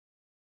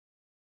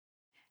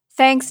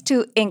Thanks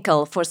to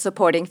Inkle for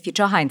supporting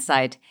Future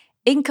Hindsight.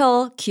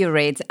 Inkle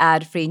curates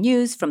ad-free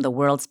news from the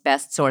world's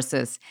best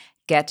sources.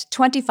 Get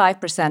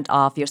 25%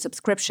 off your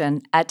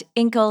subscription at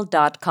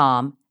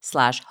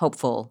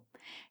inkle.com/hopeful.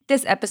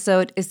 This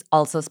episode is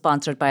also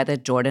sponsored by The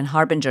Jordan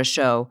Harbinger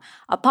Show,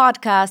 a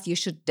podcast you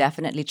should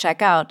definitely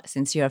check out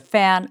since you're a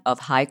fan of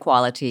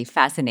high-quality,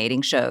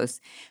 fascinating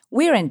shows.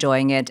 We're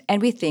enjoying it, and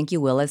we think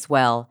you will as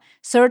well.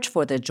 Search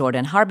for The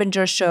Jordan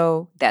Harbinger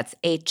Show. That's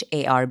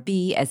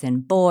HARB as in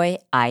boy,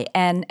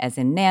 IN as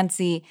in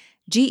Nancy,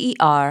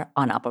 GER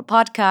on Apple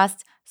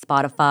Podcasts,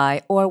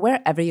 Spotify, or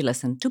wherever you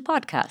listen to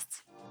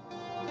podcasts.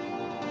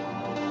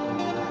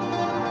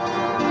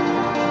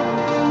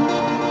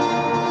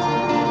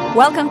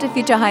 Welcome to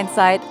Future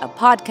Hindsight, a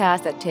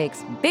podcast that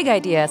takes big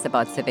ideas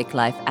about civic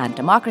life and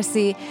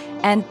democracy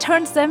and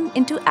turns them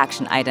into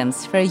action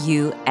items for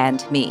you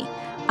and me.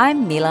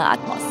 I'm Mila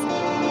Atmos.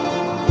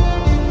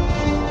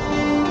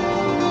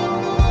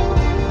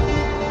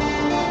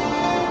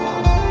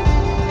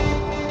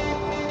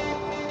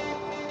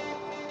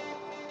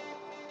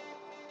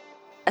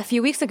 A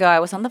few weeks ago, I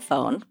was on the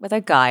phone with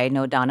a guy I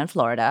know down in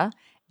Florida,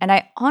 and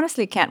I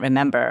honestly can't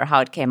remember how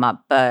it came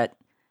up, but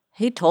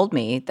he told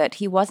me that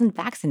he wasn't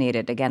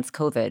vaccinated against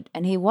COVID,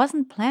 and he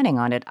wasn't planning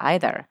on it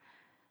either.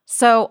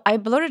 So I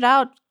blurted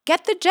out,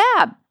 "Get the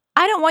jab.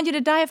 I don't want you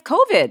to die of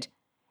COVID."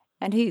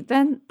 And he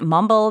then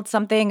mumbled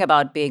something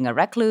about being a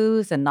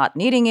recluse and not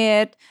needing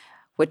it,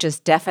 which is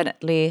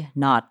definitely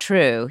not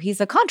true.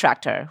 He's a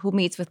contractor who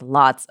meets with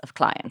lots of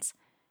clients.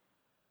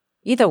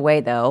 Either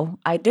way, though,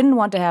 I didn't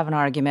want to have an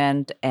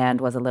argument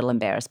and was a little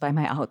embarrassed by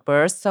my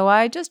outburst, so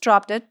I just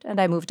dropped it and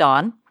I moved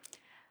on.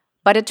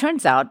 But it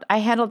turns out I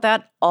handled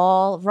that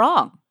all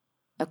wrong,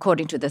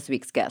 according to this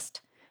week's guest.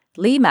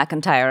 Lee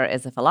McIntyre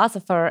is a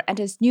philosopher, and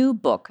his new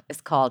book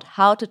is called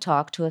How to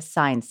Talk to a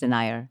Science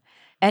Denier.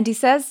 And he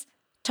says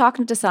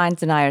talking to science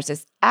deniers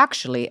is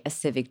actually a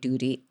civic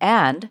duty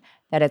and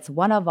that it's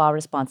one of our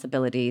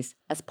responsibilities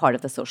as part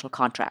of the social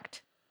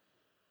contract.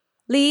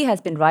 Lee has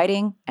been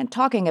writing and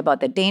talking about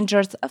the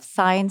dangers of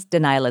science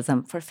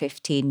denialism for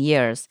 15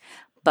 years.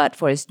 But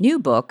for his new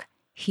book,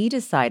 he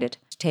decided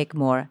to take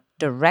more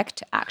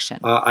direct action.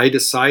 I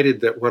decided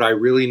that what I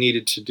really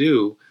needed to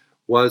do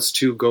was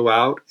to go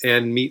out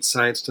and meet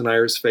science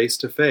deniers face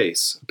to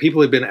face.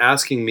 People have been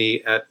asking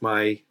me at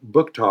my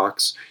book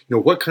talks,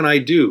 what can I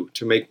do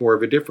to make more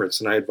of a difference?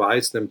 And I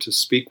advised them to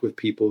speak with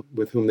people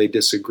with whom they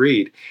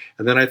disagreed.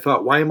 And then I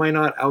thought, why am I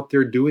not out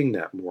there doing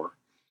that more?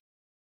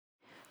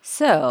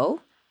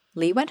 So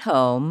Lee went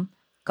home,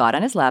 got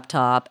on his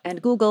laptop,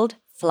 and Googled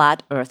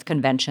Flat Earth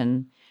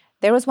Convention.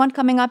 There was one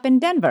coming up in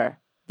Denver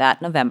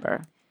that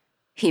November.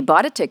 He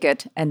bought a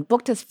ticket and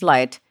booked his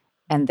flight,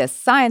 and this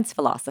science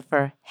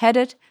philosopher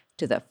headed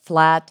to the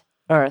Flat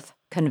Earth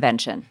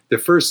Convention. The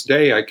first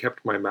day, I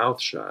kept my mouth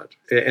shut,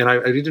 and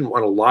I didn't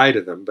want to lie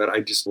to them, but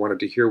I just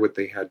wanted to hear what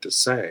they had to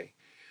say.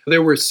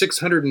 There were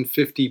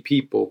 650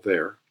 people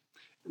there.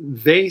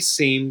 They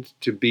seemed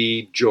to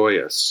be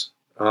joyous,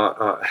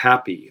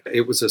 happy.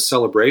 It was a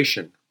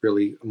celebration,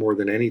 really, more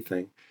than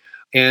anything.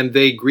 And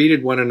they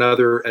greeted one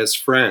another as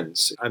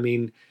friends. I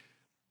mean,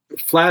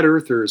 flat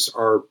earthers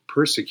are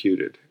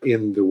persecuted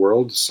in the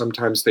world.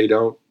 Sometimes they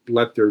don't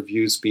let their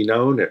views be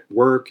known at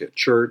work, at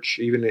church,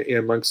 even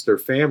amongst their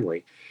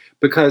family,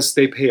 because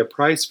they pay a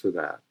price for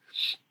that.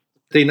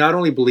 They not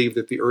only believe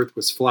that the earth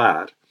was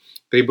flat,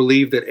 they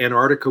believe that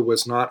Antarctica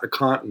was not a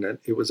continent.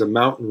 It was a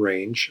mountain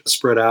range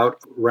spread out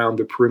around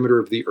the perimeter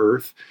of the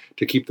earth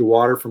to keep the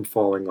water from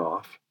falling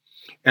off,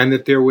 and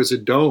that there was a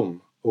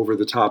dome over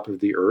the top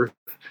of the earth,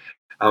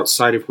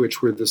 outside of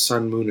which were the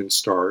sun, moon, and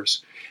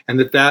stars, and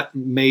that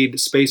made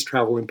space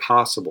travel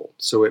impossible.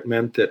 So it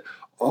meant that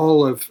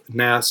all of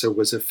NASA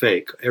was a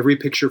fake. Every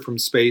picture from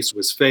space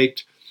was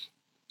faked,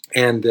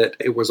 and that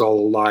it was all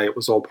a lie. It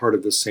was all part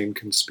of the same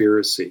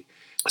conspiracy.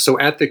 So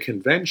at the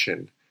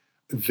convention,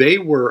 they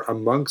were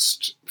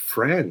amongst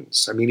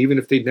friends. I mean, even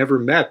if they'd never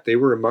met, they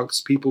were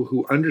amongst people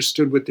who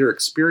understood what their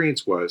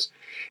experience was.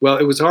 Well,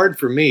 it was hard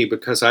for me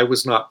because I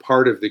was not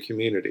part of the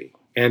community.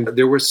 And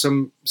there were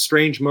some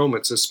strange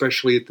moments,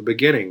 especially at the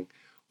beginning,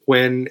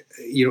 when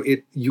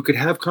you could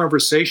have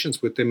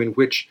conversations with them in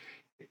which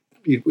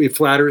if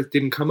flat Earth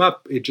didn't come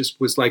up, it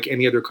just was like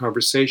any other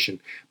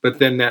conversation. But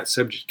then that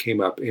subject came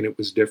up and it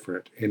was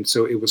different. And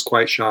so it was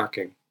quite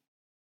shocking.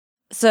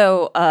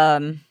 So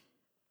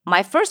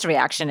my first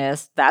reaction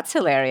is, that's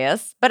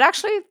hilarious. But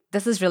actually,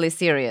 this is really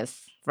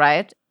serious,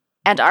 right?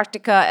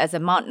 Antarctica as a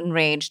mountain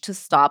range to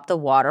stop the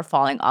water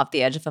falling off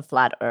the edge of a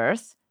flat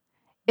Earth.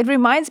 It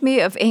reminds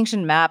me of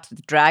ancient maps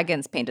with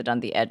dragons painted on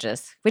the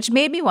edges, which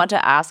made me want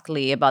to ask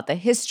Lee about the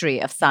history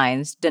of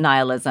science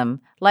denialism.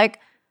 Like,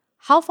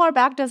 how far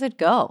back does it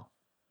go?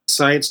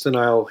 Science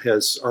denial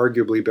has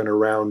arguably been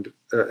around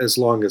as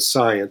long as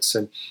science.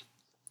 And,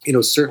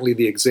 certainly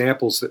the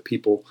examples that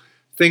people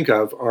think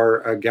of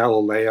are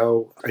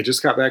Galileo. I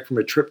just got back from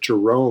a trip to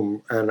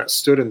Rome and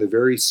stood in the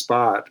very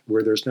spot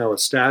where there's now a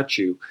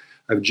statue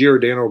of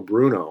Giordano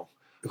Bruno,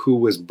 who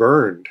was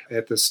burned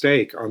at the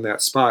stake on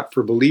that spot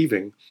for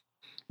believing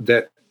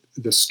that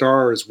the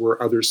stars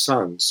were other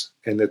suns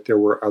and that there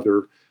were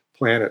other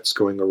planets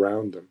going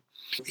around them.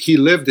 He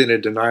lived in a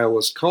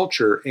denialist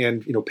culture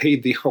and,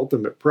 paid the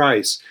ultimate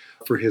price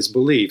for his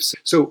beliefs.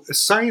 So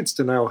science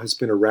denial has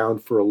been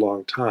around for a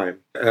long time.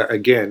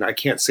 Again, I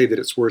can't say that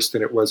it's worse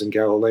than it was in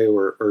Galileo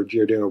or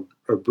Giordano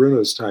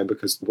Bruno's time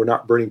because we're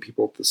not burning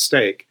people at the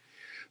stake.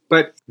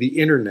 But the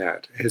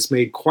internet has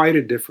made quite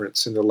a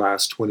difference in the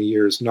last 20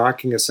 years,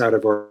 knocking us out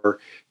of our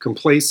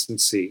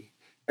complacency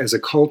as a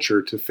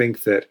culture to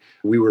think that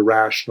we were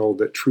rational,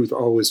 that truth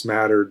always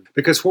mattered.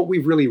 Because what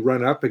we've really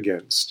run up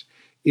against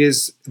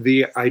is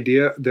the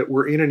idea that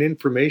we're in an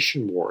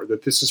information war,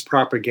 that this is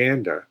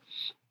propaganda.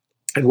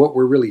 And what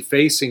we're really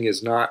facing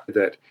is not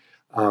that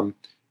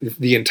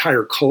the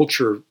entire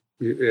culture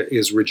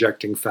is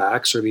rejecting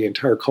facts or the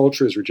entire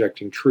culture is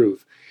rejecting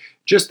truth,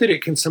 just that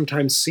it can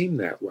sometimes seem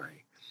that way.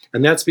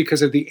 And that's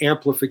because of the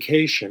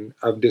amplification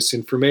of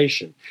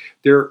disinformation.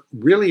 There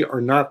really are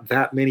not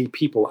that many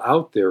people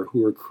out there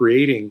who are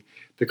creating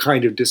the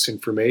kind of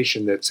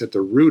disinformation that's at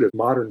the root of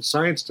modern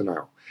science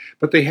denial.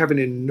 But they have an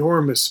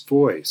enormous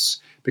voice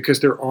because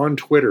they're on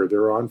Twitter,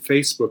 they're on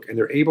Facebook, and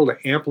they're able to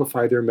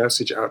amplify their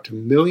message out to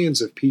millions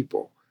of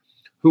people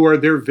who are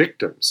their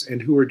victims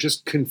and who are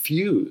just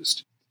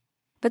confused.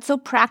 But so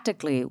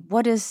practically,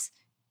 what is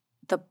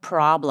the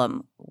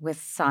problem with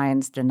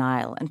science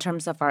denial in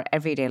terms of our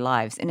everyday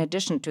lives, in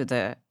addition to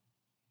the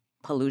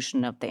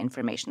pollution of the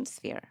information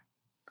sphere?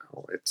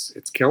 Oh, it's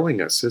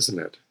killing us, isn't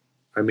it?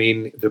 I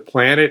mean, the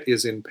planet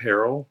is in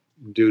peril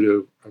due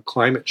to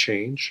climate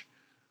change.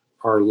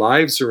 Our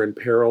lives are in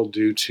peril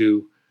due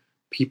to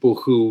people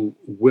who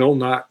will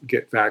not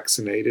get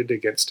vaccinated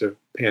against a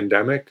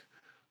pandemic,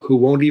 who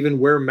won't even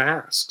wear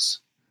masks.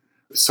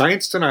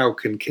 Science denial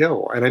can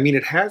kill, and I mean,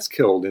 it has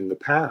killed in the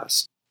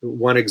past.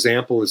 One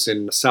example is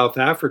in South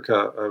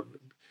Africa a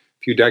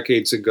few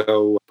decades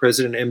ago.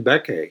 President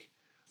Mbeki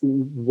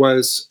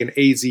was an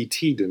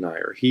AZT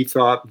denier. He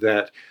thought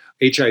that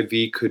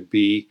HIV could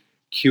be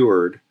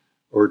cured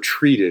or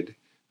treated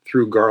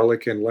through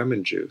garlic and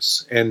lemon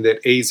juice, and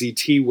that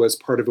AZT was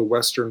part of a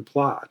Western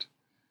plot.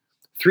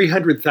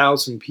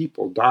 300,000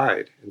 people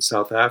died in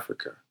South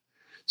Africa.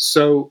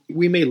 So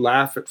we may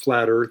laugh at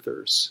flat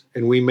earthers,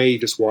 and we may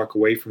just walk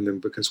away from them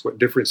because what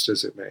difference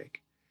does it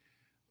make?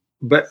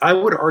 But I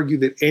would argue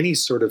that any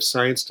sort of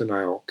science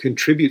denial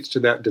contributes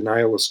to that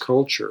denialist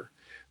culture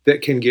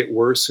that can get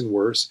worse and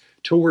worse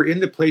till we're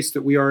in the place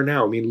that we are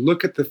now. I mean,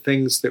 look at the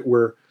things that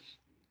we're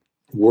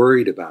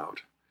worried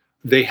about.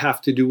 They have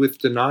to do with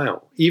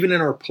denial, even in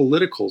our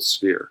political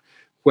sphere,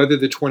 whether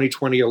the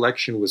 2020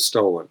 election was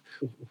stolen,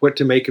 what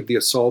to make of the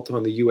assault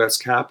on the US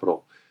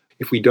Capitol.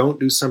 If we don't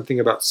do something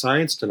about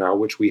science denial,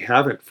 which we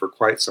haven't for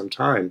quite some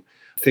time,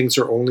 things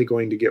are only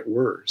going to get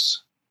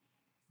worse.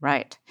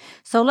 Right.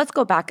 So let's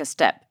go back a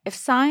step. If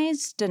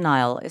science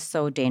denial is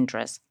so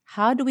dangerous,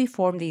 how do we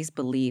form these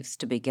beliefs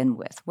to begin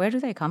with? Where do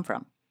they come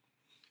from?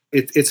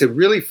 It's a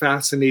really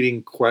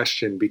fascinating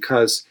question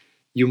because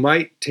you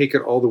might take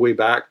it all the way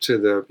back to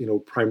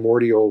the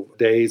primordial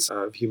days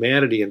of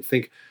humanity and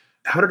think,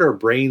 how did our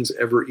brains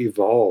ever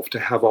evolve to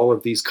have all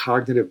of these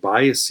cognitive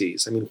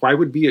biases? I mean, why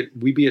would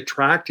we be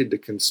attracted to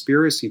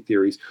conspiracy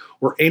theories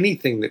or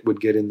anything that would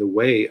get in the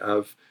way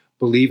of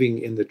believing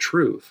in the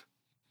truth?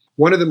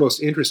 One of the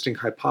most interesting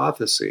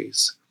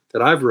hypotheses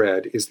that I've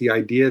read is the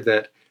idea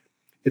that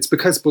it's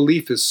because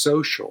belief is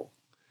social,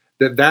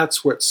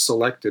 that's what's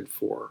selected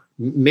for.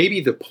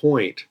 Maybe the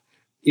point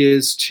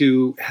is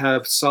to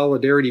have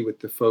solidarity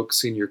with the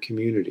folks in your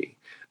community.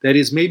 That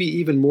is maybe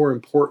even more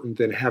important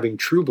than having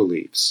true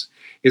beliefs,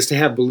 is to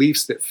have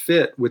beliefs that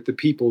fit with the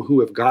people who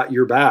have got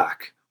your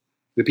back,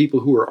 the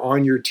people who are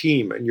on your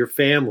team and your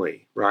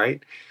family,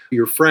 right?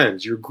 Your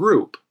friends, your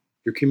group,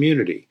 your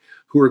community,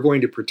 who are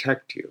going to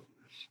protect you.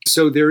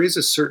 So there is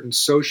a certain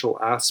social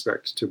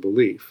aspect to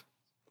belief.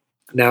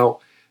 Now,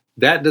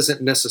 that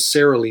doesn't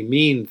necessarily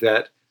mean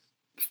that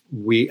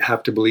we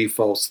have to believe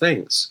false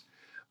things.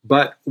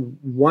 But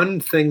one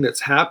thing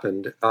that's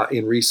happened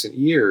in recent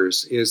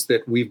years is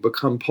that we've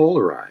become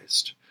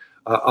polarized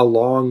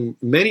along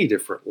many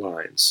different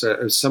lines,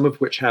 some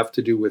of which have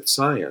to do with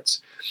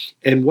science.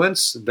 And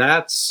once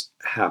that's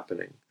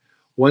happening,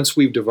 once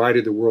we've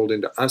divided the world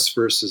into us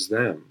versus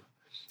them,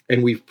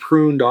 and we've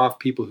pruned off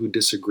people who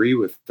disagree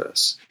with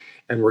us,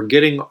 and we're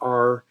getting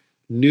our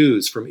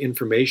news from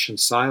information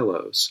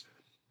silos,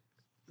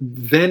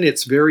 then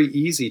it's very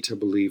easy to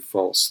believe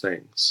false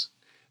things.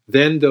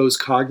 Then those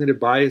cognitive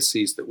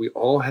biases that we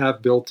all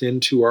have built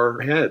into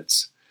our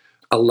heads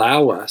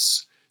allow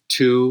us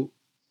to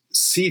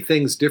see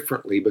things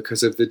differently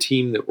because of the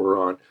team that we're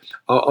on.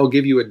 I'll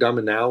give you a dumb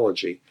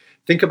analogy.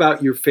 Think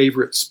about your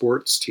favorite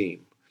sports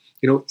team.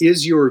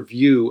 Is your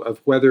view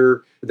of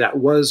whether that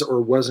was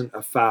or wasn't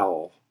a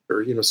foul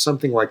or,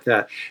 something like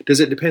that, does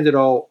it depend at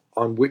all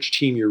on which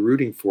team you're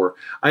rooting for?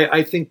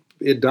 I think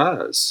it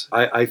does.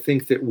 I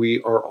think that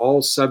we are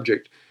all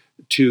subject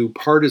to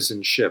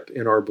partisanship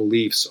in our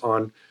beliefs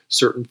on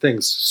certain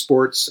things.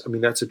 Sports,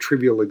 that's a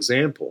trivial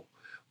example.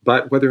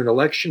 But whether an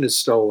election is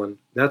stolen,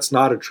 that's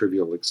not a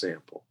trivial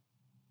example.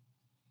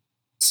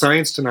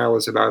 Science denial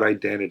is about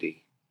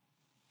identity.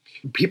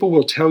 People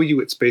will tell you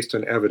it's based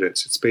on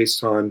evidence. It's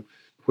based on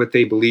what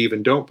they believe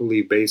and don't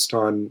believe, based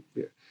on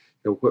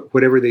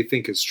whatever they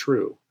think is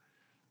true.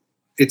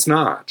 It's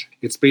not.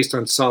 It's based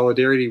on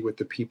solidarity with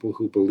the people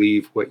who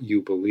believe what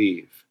you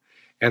believe.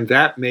 And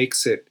that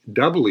makes it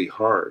doubly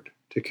hard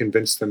to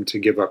convince them to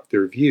give up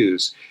their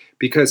views,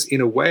 because in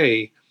a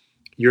way,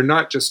 you're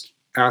not just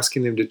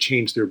asking them to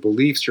change their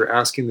beliefs, you're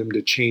asking them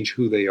to change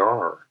who they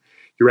are.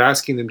 You're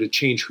asking them to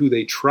change who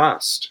they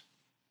trust.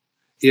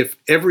 If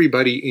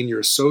everybody in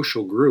your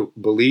social group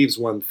believes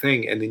one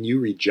thing and then you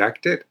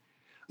reject it,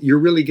 you're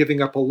really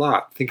giving up a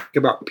lot. Think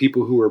about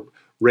people who were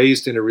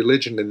raised in a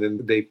religion and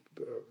then they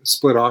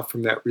split off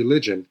from that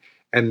religion,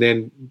 and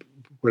then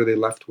what are they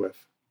left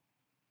with?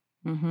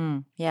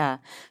 Yeah.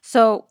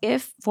 So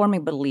if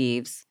forming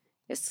beliefs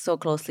is so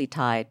closely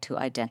tied to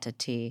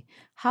identity,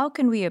 how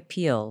can we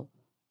appeal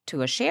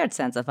to a shared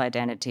sense of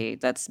identity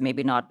that's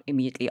maybe not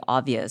immediately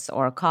obvious,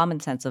 or a common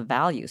sense of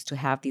values to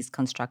have these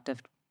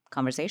constructive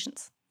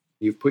conversations?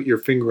 You've put your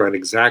finger on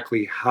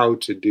exactly how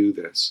to do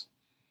this.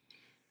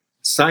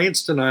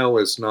 Science denial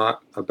is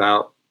not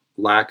about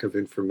lack of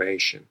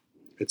information.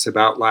 It's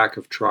about lack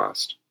of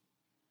trust.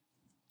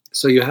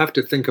 So you have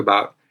to think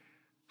about,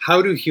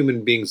 how do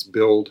human beings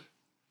build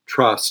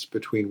trust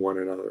between one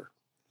another?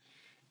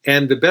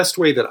 And the best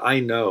way that I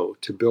know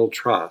to build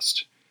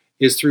trust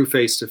is through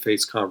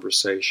face-to-face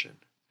conversation.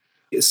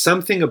 It's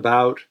something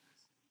about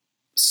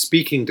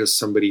speaking to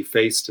somebody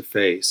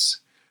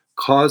face-to-face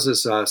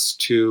causes us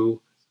to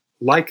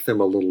like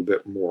them a little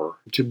bit more,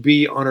 to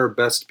be on our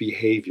best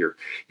behavior.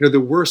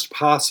 The worst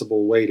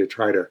possible way to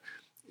try to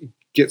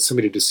get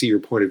somebody to see your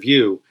point of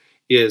view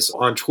is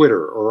on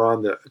Twitter or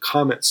on the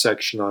comment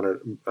section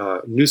on a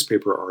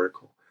newspaper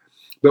article.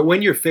 But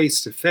when you're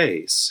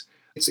face-to-face,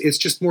 it's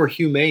just more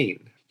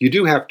humane. You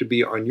do have to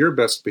be on your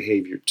best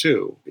behavior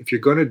too. If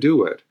you're going to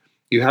do it,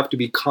 you have to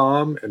be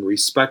calm and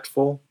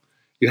respectful.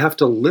 You have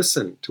to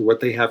listen to what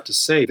they have to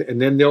say,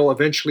 and then they'll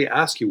eventually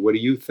ask you, what do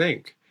you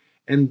think?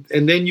 And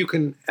then you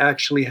can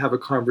actually have a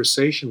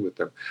conversation with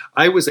them.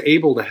 I was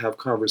able to have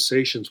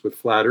conversations with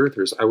flat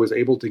earthers. I was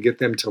able to get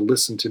them to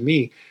listen to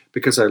me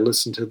because I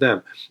listened to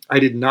them. I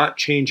did not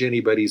change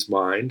anybody's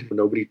mind.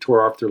 Nobody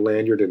tore off their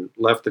lanyard and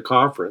left the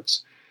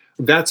conference.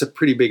 That's a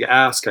pretty big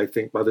ask, I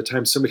think. By the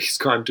time somebody's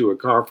gone to a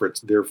conference,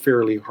 they're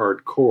fairly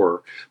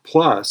hardcore.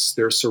 Plus,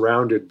 they're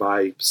surrounded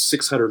by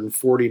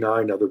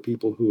 649 other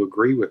people who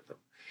agree with them.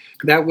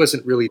 That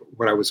wasn't really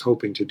what I was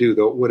hoping to do,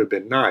 though it would have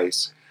been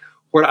nice.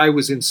 What I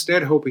was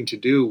instead hoping to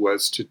do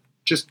was to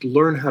just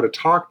learn how to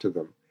talk to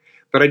them.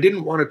 But I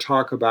didn't want to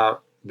talk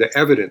about the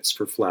evidence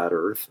for flat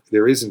Earth.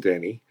 There isn't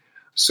any.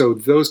 So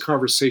those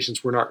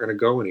conversations were not going to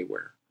go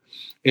anywhere.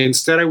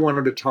 Instead, I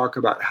wanted to talk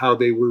about how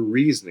they were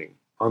reasoning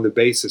on the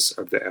basis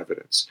of the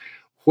evidence.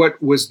 What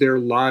was their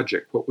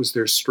logic? What was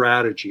their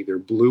strategy, their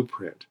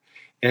blueprint?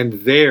 And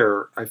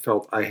there, I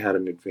felt I had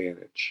an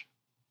advantage.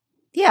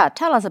 Yeah,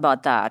 tell us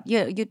about that.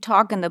 You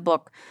talk in the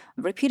book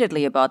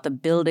repeatedly about the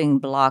building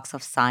blocks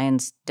of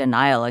science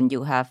denial, and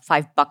you have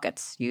 5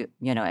 buckets,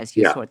 as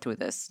you sort through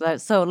this.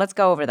 So let's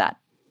go over that.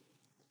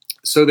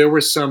 So there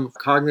were some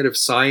cognitive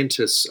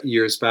scientists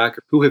years back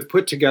who have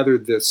put together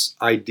this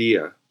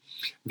idea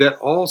that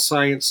all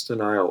science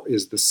denial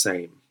is the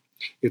same.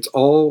 It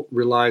all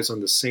relies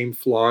on the same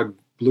flawed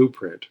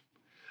blueprint,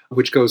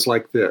 which goes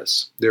like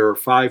this. There are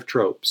 5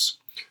 tropes.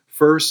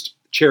 First,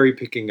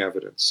 cherry-picking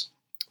evidence.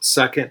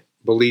 Second,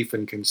 belief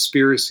in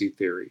conspiracy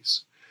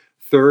theories.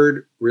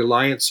 Third,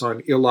 reliance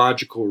on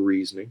illogical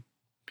reasoning.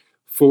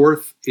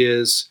 Fourth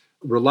is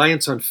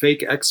reliance on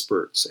fake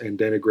experts and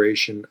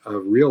denigration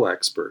of real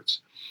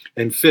experts.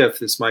 And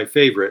fifth, is my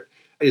favorite,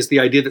 is the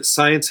idea that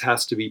science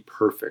has to be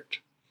perfect.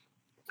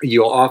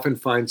 You'll often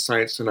find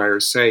science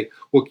deniers say,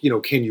 well,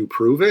 can you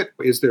prove it?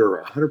 Is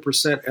there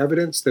 100%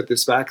 evidence that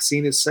this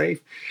vaccine is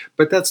safe?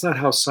 But that's not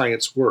how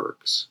science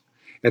works.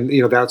 And,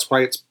 that's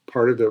why it's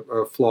part of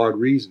the flawed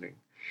reasoning.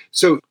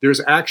 So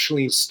there's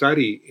actually a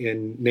study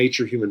in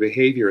Nature Human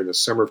Behavior in the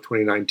summer of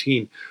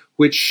 2019,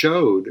 which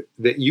showed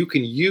that you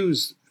can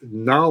use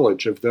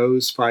knowledge of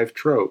those 5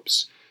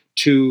 tropes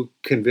to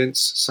convince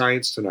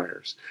science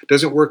deniers. It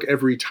doesn't work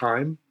every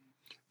time,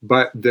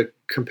 but the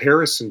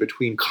comparison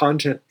between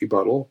content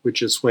rebuttal,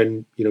 which is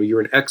when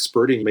you're an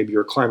expert and maybe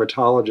you're a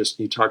climatologist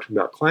and you talk to them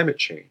about climate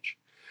change,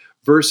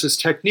 versus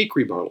technique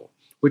rebuttal,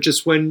 which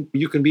is when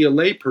you can be a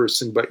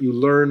layperson, but you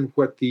learn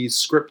what these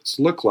scripts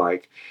look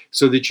like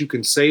so that you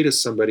can say to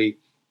somebody,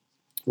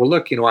 well,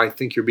 look, I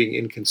think you're being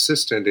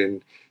inconsistent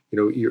in,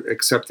 you're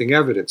accepting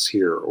evidence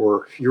here,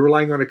 or you're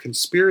relying on a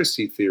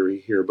conspiracy theory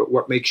here, but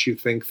what makes you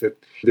think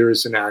that there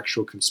is an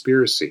actual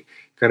conspiracy?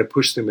 Kind of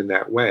push them in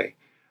that way.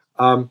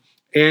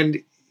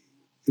 And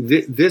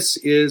this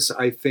is,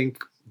 I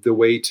think, the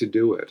way to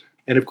do it.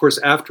 And of course,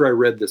 after I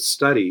read this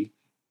study,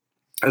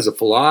 as a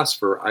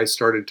philosopher, I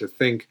started to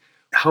think,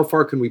 how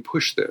far can we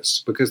push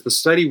this? Because the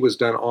study was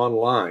done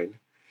online,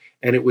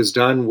 and it was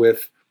done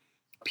with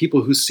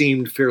people who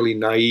seemed fairly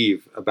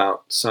naive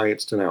about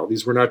science denial.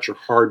 These were not your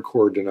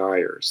hardcore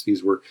deniers.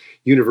 These were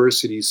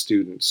university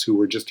students who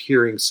were just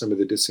hearing some of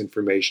the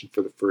disinformation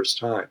for the first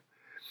time.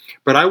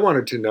 But I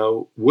wanted to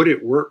know, would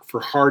it work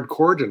for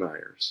hardcore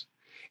deniers?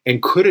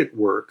 And could it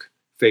work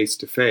face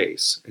to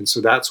face? And so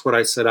that's what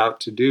I set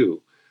out to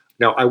do.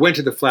 Now, I went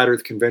to the Flat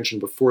Earth Convention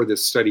before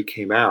this study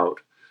came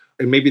out.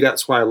 And maybe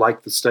that's why I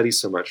like the study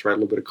so much, right? A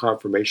little bit of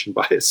confirmation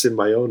bias in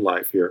my own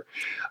life here.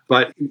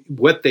 But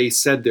what they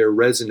said there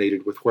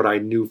resonated with what I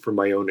knew from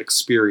my own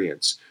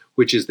experience,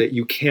 which is that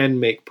you can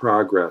make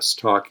progress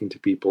talking to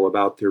people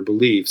about their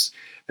beliefs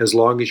as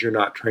long as you're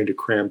not trying to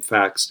cram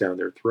facts down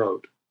their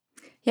throat.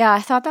 Yeah,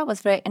 I thought that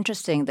was very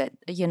interesting that,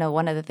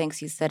 one of the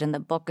things you said in the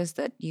book is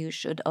that you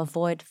should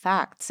avoid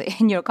facts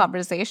in your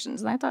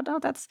conversations. And I thought,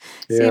 that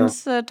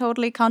seems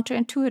totally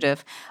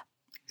counterintuitive.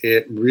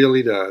 It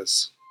really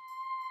does.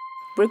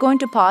 We're going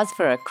to pause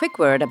for a quick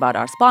word about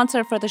our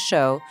sponsor for the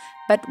show,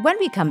 but when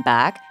we come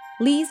back,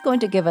 Lee's going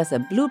to give us a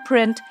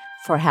blueprint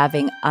for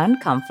having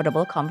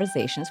uncomfortable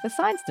conversations with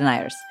science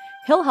deniers.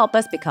 He'll help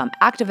us become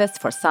activists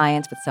for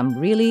science with some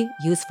really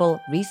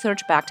useful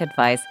research-backed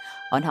advice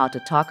on how to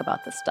talk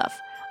about this stuff.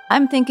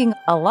 I'm thinking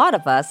a lot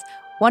of us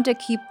want to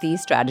keep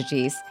these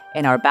strategies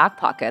in our back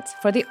pockets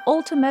for the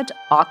ultimate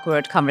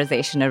awkward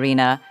conversation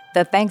arena,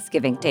 the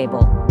Thanksgiving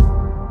table.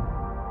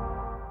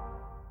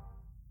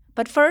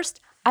 But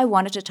first, I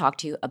wanted to talk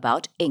to you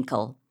about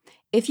Inkle.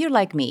 If you're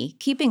like me,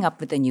 keeping up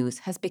with the news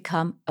has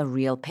become a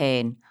real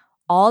pain.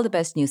 All the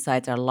best news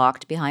sites are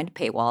locked behind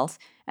paywalls,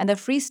 and the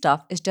free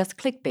stuff is just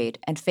clickbait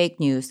and fake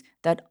news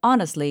that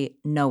honestly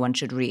no one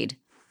should read.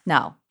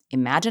 Now,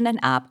 imagine an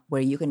app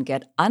where you can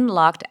get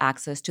unlocked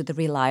access to the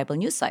reliable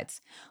news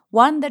sites.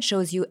 One that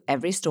shows you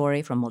every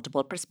story from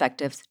multiple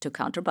perspectives to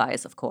counter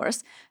bias, of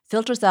course,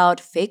 filters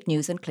out fake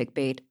news and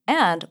clickbait,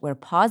 and where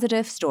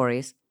positive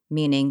stories,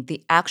 meaning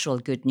the actual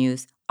good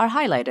news, are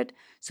highlighted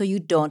so you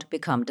don't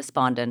become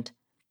despondent.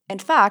 In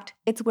fact,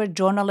 it's where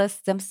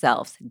journalists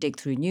themselves dig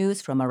through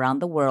news from around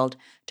the world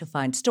to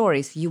find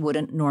stories you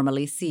wouldn't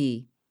normally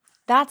see.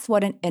 That's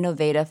what an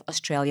innovative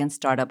Australian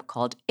startup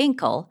called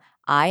Inkle,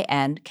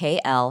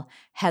 INKL,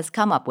 has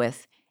come up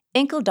with.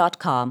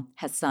 Inkle.com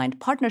has signed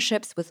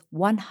partnerships with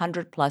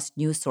 100 plus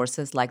news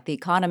sources like The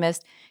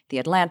Economist, The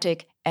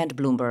Atlantic, and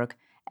Bloomberg,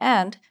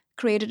 and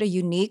created a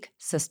unique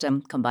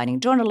system combining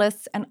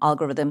journalists and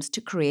algorithms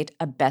to create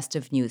a best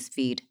of news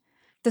feed.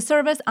 The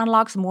service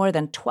unlocks more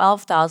than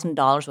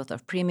 $12,000 worth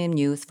of premium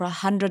news for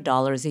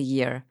 $100 a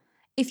year.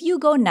 If you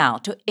go now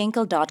to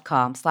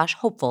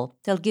inkle.com/hopeful,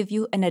 they'll give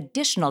you an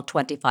additional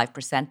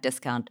 25%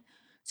 discount.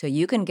 So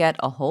you can get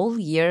a whole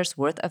year's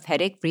worth of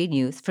headache-free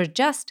news for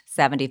just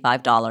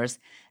 $75.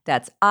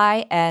 That's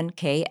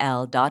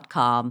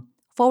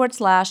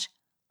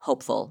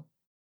inkl.com/hopeful.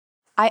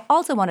 I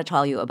also want to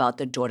tell you about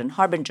the Jordan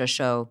Harbinger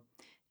Show.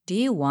 Do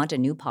you want a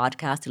new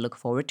podcast to look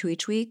forward to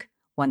each week?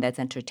 One that's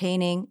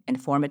entertaining,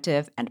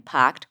 informative, and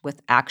packed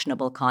with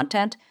actionable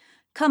content?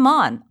 Come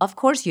on, of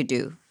course you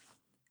do.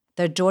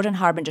 The Jordan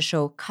Harbinger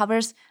Show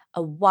covers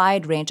a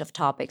wide range of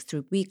topics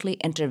through weekly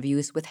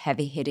interviews with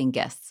heavy-hitting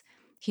guests.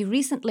 He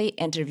recently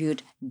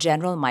interviewed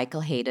General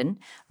Michael Hayden,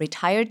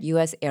 retired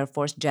U.S. Air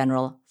Force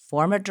general,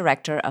 former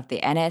director of the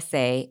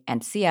NSA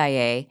and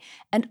CIA,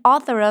 and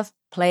author of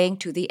Playing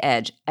to the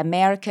Edge,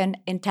 American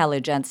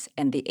Intelligence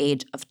in the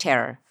Age of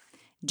Terror.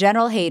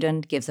 General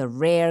Hayden gives a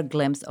rare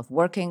glimpse of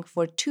working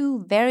for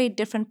two very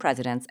different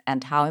presidents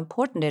and how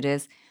important it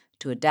is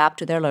to adapt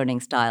to their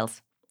learning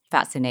styles.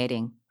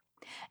 Fascinating.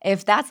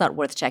 If that's not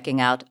worth checking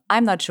out,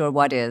 I'm not sure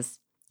what is.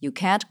 You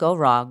can't go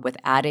wrong with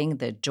adding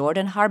the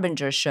Jordan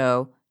Harbinger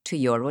Show to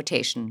your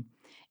rotation.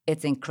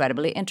 It's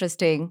incredibly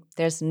interesting.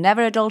 There's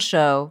never a dull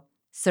show.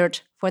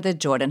 Search for the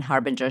Jordan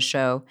Harbinger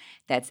Show.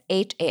 That's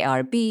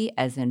HARB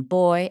as in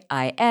boy,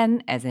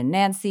 IN as in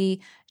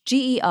Nancy,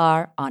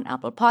 GER on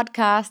Apple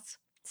Podcasts,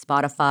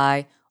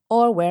 Spotify,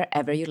 or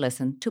wherever you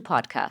listen to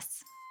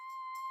podcasts.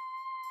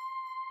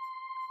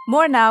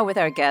 More now with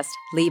our guest,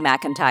 Lee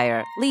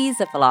McIntyre. Lee's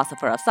a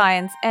philosopher of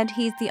science, and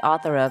he's the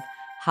author of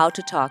How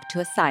to Talk to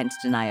a Science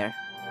Denier.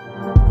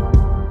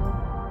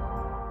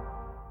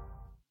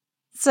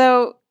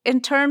 So, in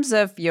terms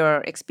of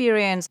your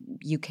experience,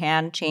 you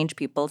can change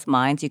people's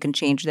minds. You can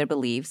change their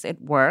beliefs.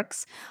 It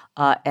works.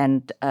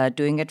 And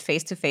doing it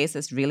face-to-face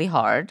is really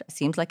hard.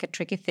 Seems like a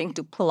tricky thing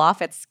to pull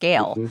off at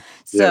scale. Mm-hmm.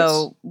 So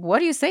Yes. what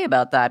do you say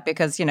about that?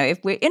 Because,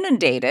 if we're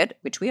inundated,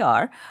 which we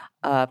are,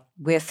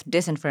 with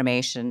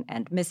disinformation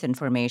and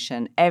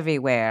misinformation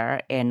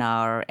everywhere in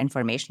our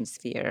information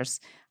spheres,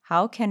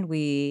 how can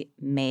we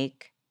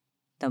make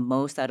the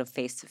most out of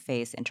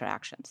face-to-face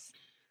interactions?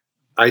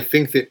 I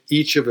think that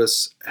each of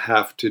us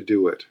have to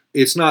do it.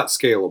 It's not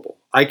scalable.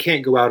 I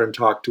can't go out and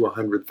talk to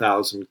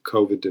 100,000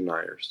 COVID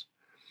deniers,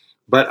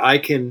 but I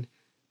can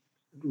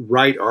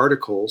write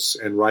articles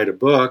and write a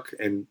book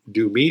and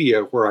do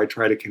media where I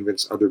try to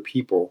convince other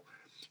people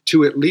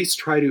to at least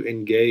try to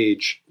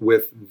engage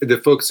with the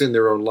folks in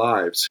their own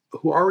lives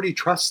who already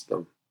trust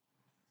them.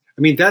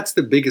 I mean, that's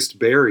the biggest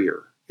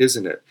barrier,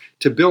 isn't it?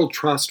 To build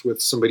trust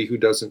with somebody who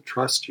doesn't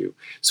trust you.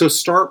 So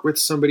start with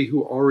somebody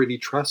who already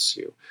trusts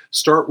you.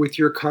 Start with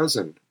your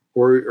cousin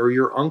or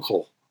your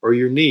uncle or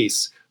your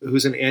niece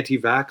who's an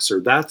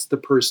anti-vaxxer. That's the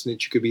person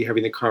that you could be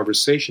having the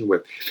conversation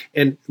with.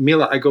 And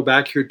Mila, I go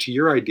back here to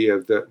your idea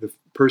of the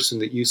person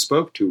that you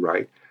spoke to,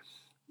 right?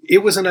 It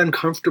was an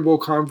uncomfortable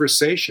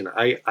conversation.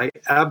 I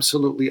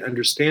absolutely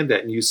understand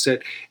that. And you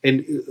said,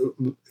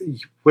 and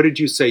what did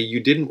you say? You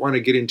didn't want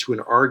to get into an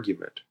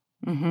argument.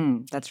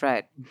 That's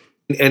right.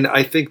 And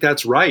I think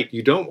that's right.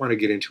 You don't want to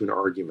get into an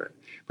argument.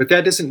 But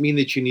that doesn't mean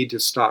that you need to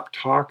stop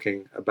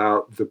talking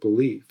about the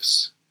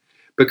beliefs.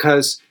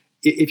 Because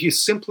if you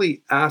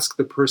simply ask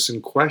the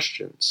person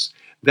questions,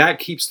 that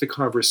keeps the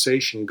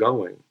conversation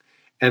going.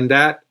 And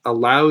that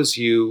allows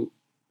you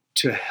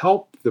to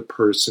help the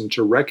person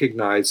to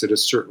recognize at a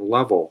certain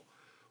level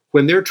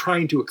when they're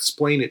trying to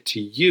explain it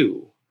to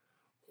you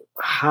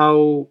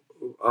how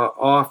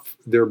off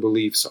their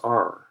beliefs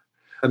are.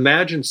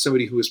 Imagine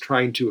somebody who is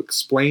trying to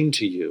explain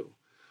to you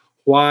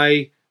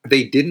why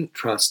they didn't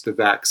trust the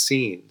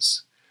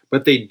vaccines,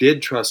 but they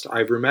did trust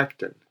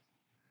ivermectin.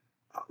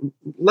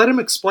 Let them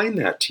explain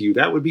that to you.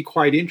 That would be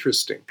quite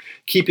interesting.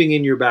 Keeping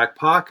in your back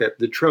pocket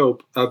the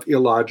trope of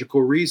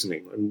illogical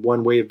reasoning. And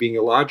one way of being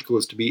illogical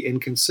is to be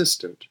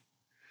inconsistent.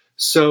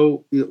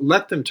 So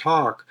let them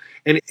talk.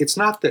 And it's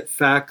not that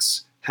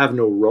facts have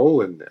no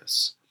role in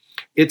this.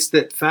 It's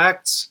that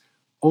facts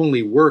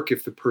only work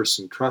if the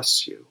person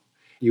trusts you.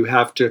 You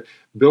have to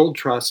build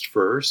trust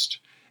first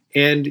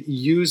and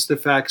use the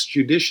facts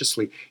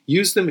judiciously.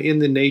 Use them in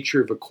the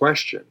nature of a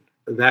question.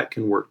 That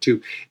can work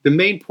too. The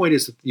main point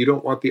is that you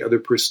don't want the other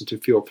person to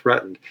feel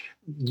threatened.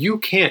 You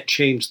can't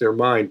change their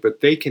mind,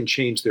 but they can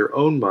change their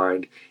own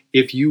mind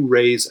if you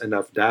raise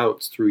enough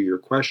doubts through your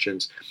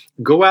questions.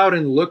 Go out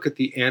and look at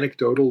the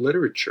anecdotal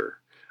literature.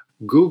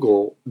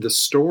 Google the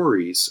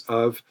stories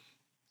of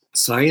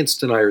science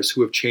deniers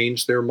who have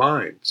changed their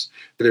minds.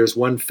 There's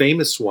one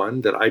famous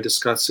one that I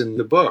discuss in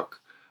the book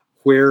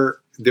where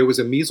there was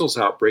a measles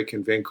outbreak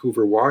in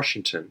Vancouver,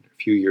 Washington a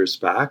few years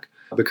back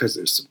because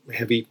there's a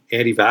heavy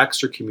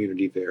anti-vaxxer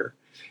community there.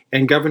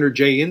 And Governor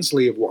Jay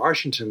Inslee of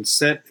Washington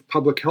sent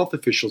public health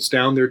officials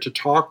down there to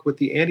talk with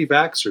the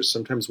anti-vaxxers,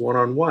 sometimes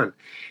one-on-one.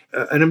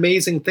 An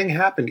amazing thing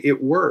happened.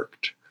 It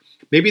worked.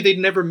 Maybe they'd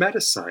never met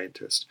a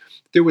scientist.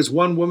 There was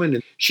one woman,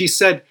 and she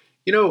said,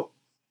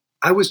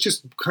 I was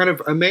just kind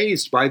of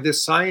amazed by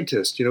this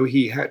scientist.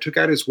 He took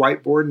out his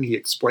whiteboard and he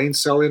explained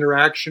cell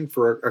interaction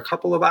for a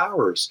couple of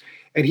hours.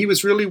 And he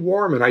was really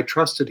warm, and I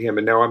trusted him,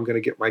 and now I'm going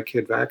to get my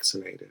kid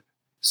vaccinated.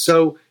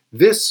 So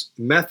this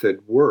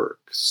method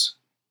works.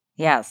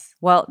 Yes.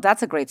 Well,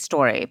 that's a great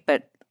story,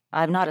 but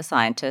I'm not a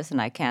scientist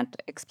and I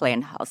can't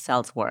explain how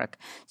cells work.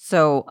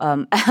 So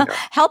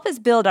help us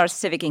build our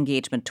civic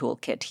engagement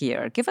toolkit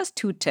here. Give us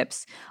 2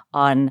 tips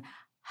on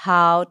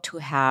how to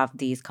have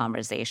these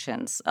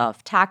conversations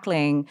of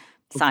tackling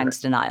science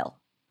denial.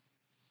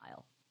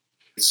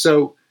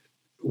 So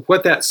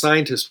what that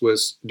scientist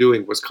was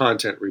doing was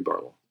content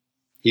rebuttal.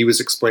 He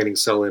was explaining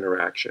cell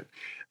interaction.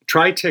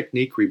 Try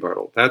technique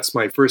rebuttal. That's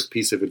my first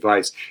piece of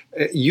advice.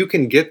 You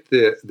can get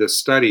the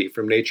study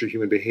from Nature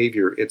Human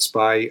Behavior. It's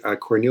by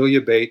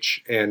Cornelia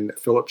Bache and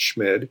Philip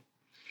Schmid.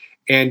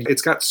 And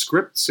it's got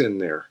scripts in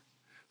there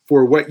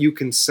for what you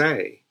can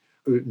say,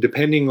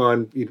 depending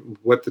on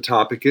what the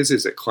topic is.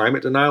 Is it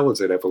climate denial?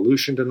 Is it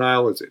evolution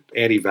denial? Is it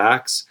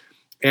anti-vax?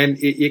 And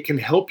it can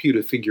help you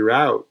to figure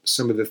out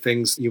some of the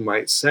things you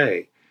might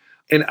say.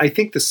 And I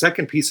think the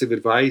second piece of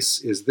advice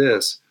is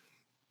this.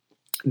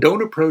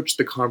 Don't approach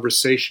the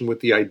conversation with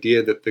the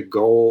idea that the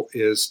goal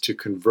is to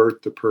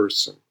convert the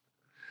person,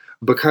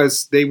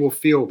 because they will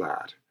feel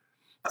that.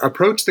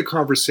 Approach the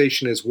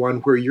conversation as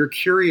one where you're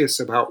curious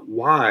about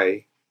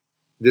why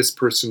this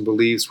person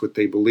believes what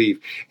they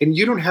believe. And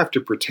you don't have to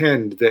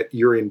pretend that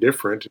you're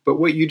indifferent, but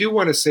what you do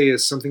want to say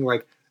is something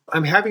like,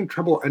 I'm having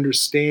trouble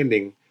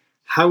understanding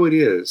how it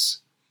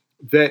is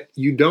that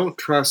you don't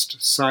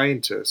trust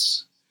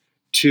scientists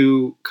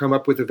to come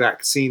up with a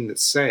vaccine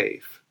that's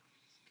safe.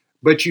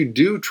 But you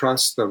do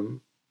trust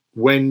them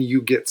when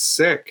you get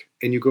sick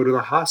and you go to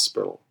the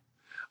hospital.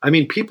 I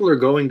mean, people are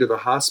going to the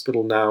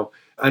hospital now,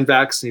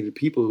 unvaccinated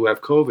people who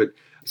have COVID,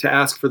 to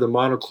ask for the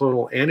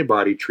monoclonal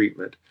antibody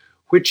treatment,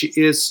 which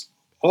is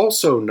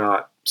also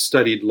not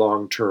studied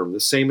long-term, the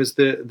same as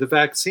the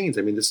vaccines.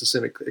 I mean, this is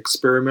an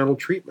experimental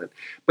treatment.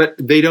 But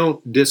they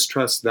don't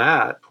distrust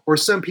that. Or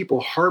some people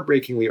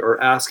heartbreakingly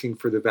are asking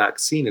for the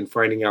vaccine and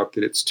finding out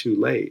that it's too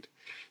late.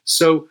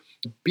 So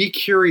be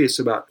curious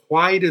about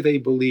why do they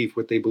believe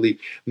what they believe.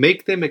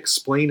 Make them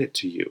explain it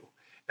to you.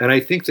 And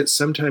I think that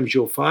sometimes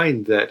you'll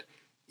find that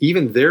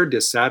even they're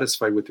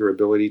dissatisfied with their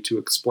ability to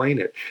explain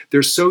it.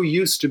 They're so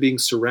used to being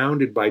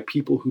surrounded by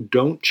people who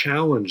don't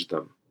challenge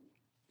them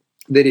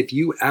that if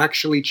you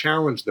actually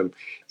challenge them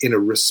in a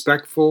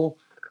respectful,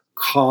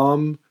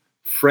 calm,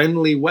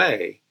 friendly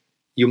way,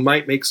 you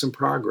might make some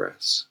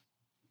progress.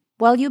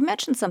 Well, you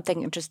mentioned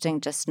something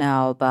interesting just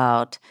now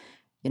about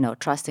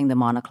trusting the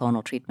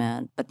monoclonal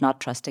treatment, but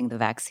not trusting the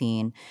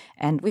vaccine.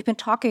 And we've been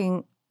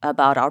talking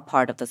about our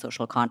part of the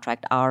social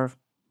contract, our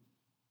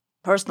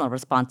personal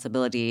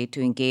responsibility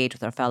to engage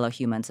with our fellow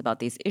humans about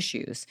these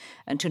issues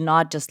and to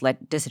not just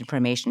let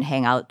disinformation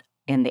hang out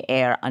in the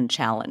air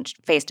unchallenged,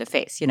 face to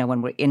face,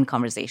 when we're in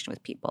conversation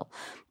with people.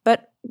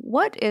 But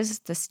what is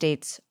the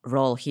state's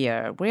role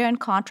here? We're in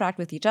contract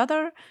with each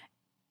other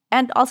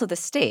and also the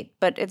state,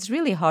 but it's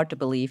really hard to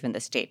believe in the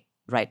state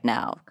right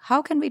now.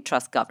 How can we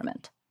trust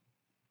government?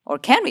 Or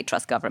can we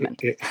trust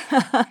government?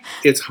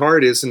 It's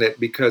hard, isn't it?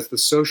 Because the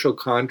social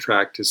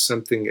contract is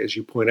something, as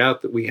you point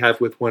out, that we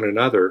have with one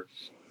another,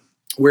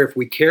 where if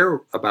we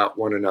care about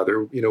one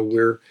another,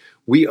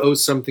 we owe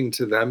something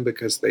to them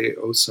because they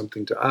owe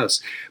something to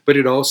us. But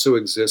it also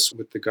exists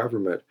with the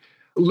government.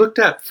 Looked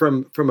at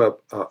from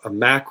a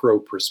macro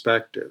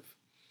perspective,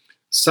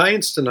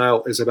 science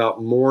denial is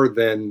about more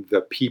than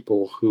the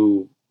people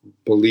who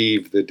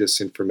believe the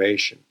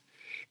disinformation.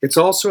 It's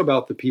also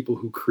about the people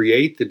who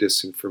create the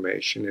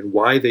disinformation and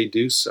why they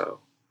do so,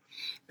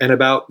 and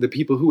about the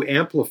people who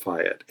amplify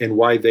it and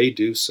why they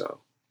do so.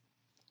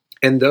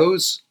 And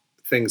those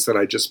things that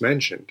I just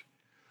mentioned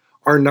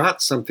are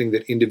not something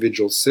that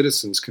individual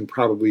citizens can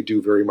probably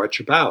do very much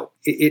about.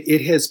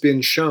 It has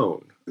been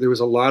shown. There was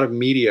a lot of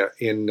media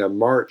in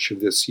March of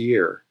this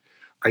year.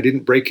 I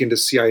didn't break into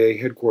CIA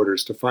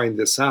headquarters to find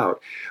this out.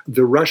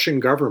 The Russian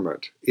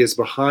government is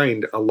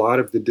behind a lot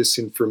of the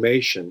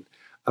disinformation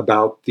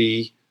about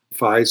the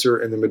Pfizer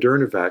and the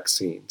Moderna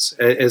vaccines,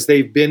 as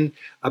they've been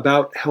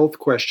about health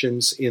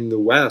questions in the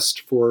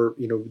West for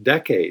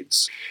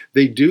decades.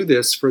 They do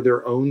this for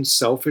their own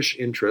selfish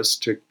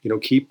interest to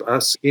keep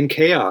us in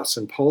chaos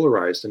and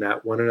polarized and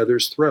at one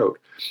another's throat.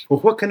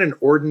 Well, what can an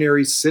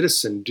ordinary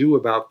citizen do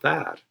about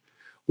that?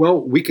 Well,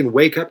 we can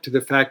wake up to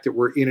the fact that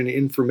we're in an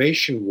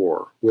information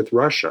war with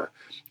Russia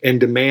and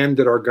demand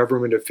that our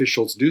government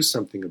officials do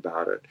something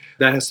about it.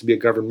 That has to be a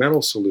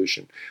governmental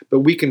solution. But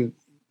we can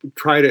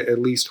try to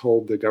at least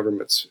hold the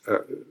government's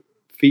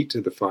feet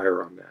to the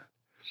fire on that.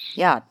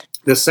 Yeah.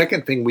 The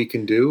second thing we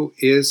can do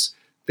is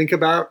think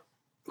about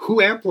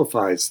who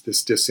amplifies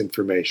this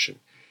disinformation.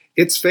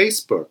 It's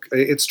Facebook,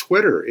 it's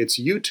Twitter, it's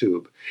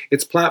YouTube,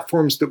 it's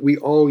platforms that we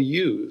all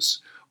use.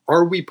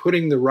 Are we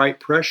putting the right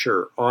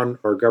pressure on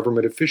our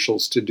government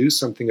officials to do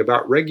something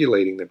about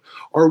regulating them?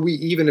 Are we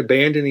even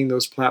abandoning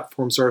those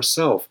platforms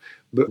ourselves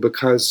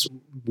because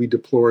we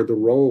deplore the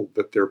role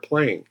that they're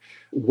playing?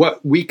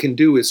 What we can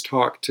do is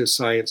talk to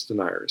science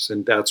deniers,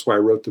 and that's why I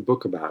wrote the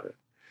book about it.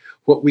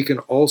 What we can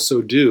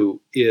also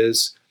do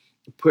is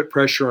put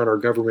pressure on our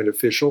government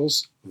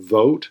officials,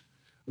 vote,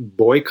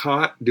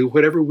 boycott, do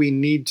whatever we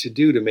need to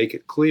do to make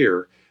it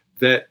clear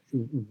that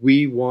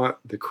we want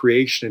the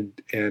creation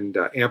and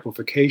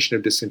amplification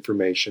of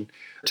disinformation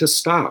to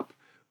stop.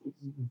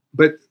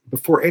 But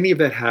before any of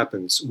that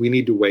happens, we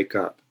need to wake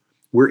up.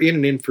 We're in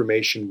an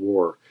information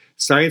war.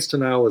 Science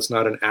denial is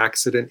not an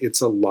accident,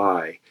 it's a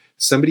lie.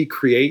 Somebody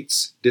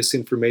creates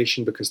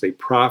disinformation because they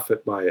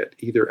profit by it,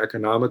 either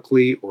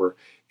economically or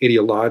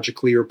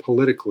ideologically or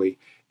politically.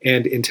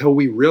 And until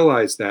we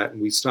realize that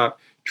and we stop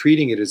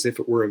treating it as if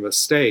it were a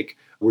mistake,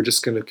 we're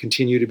just going to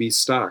continue to be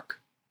stuck.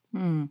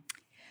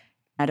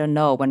 I don't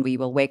know when we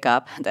will wake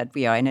up that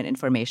we are in an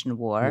information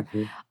war.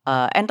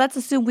 Mm-hmm. And let's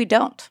assume we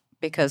don't,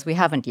 because we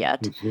haven't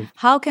yet. Mm-hmm.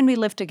 How can we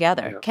live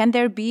together? Yeah. Can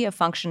there be a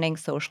functioning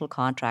social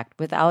contract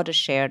without a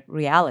shared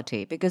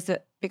reality? Because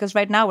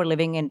right now we're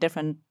living in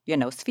different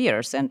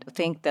spheres and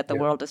think that the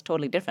world is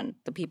totally different.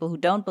 The people who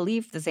don't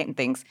believe the same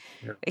things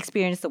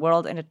experience the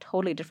world in a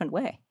totally different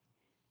way.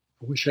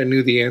 I wish I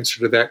knew the answer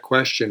to that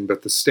question,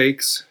 but the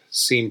stakes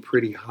seem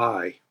pretty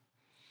high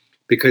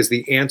because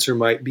the answer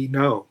might be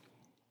no,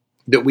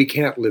 that we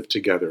can't live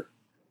together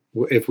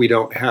if we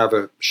don't have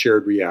a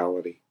shared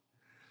reality.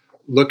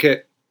 Look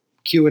at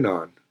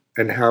QAnon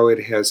and how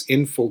it has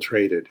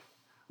infiltrated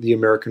the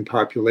American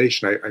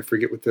population. I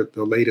forget what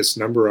the latest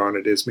number on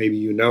it is.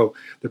 Maybe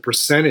the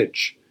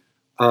percentage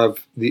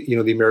of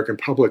the American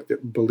public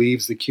that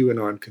believes the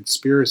QAnon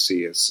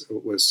conspiracy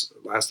was,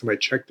 last time I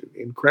checked,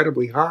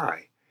 incredibly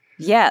high.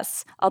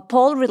 Yes. A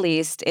poll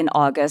released in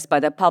August by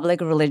the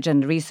Public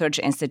Religion Research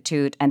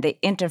Institute and the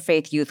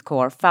Interfaith Youth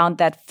Corps found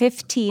that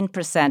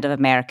 15% of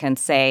Americans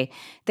say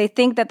they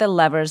think that the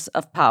levers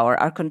of power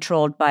are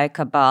controlled by a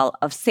cabal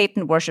of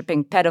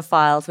Satan-worshipping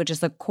pedophiles, which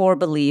is a core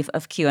belief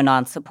of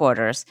QAnon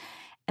supporters.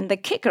 And the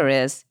kicker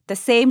is the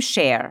same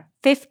share,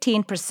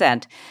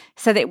 15%,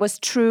 said it was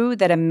true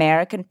that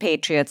American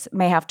patriots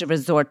may have to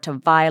resort to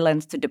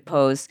violence to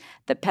depose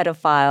the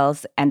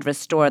pedophiles and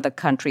restore the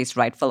country's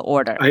rightful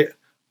order.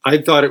 I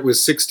thought it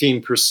was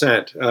 16%,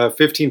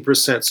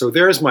 15%. So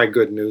there's my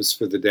good news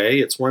for the day.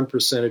 It's 1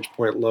 percentage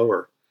point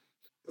lower.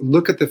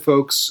 Look at the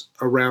folks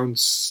around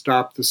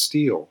Stop the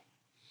Steal.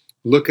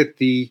 Look at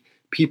the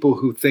people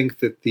who think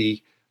that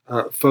the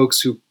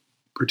folks who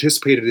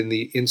participated in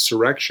the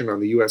insurrection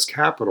on the U.S.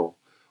 Capitol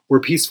were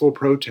peaceful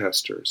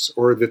protesters,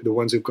 or that the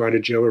ones who've gone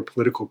to jail are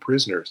political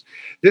prisoners.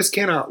 This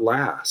cannot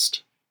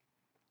last.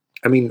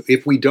 I mean,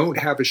 if we don't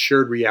have a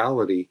shared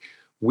reality,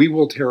 we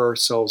will tear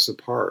ourselves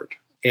apart.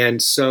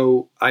 And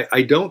so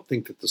I don't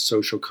think that the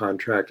social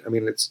contract, I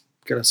mean, it's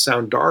going to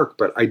sound dark,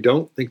 but I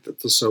don't think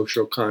that the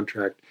social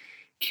contract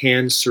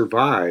can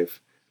survive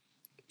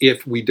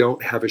if we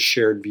don't have a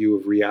shared view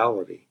of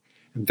reality.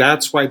 And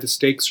that's why the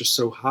stakes are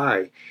so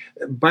high.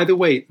 By the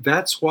way,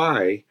 that's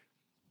why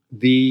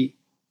the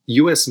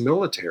US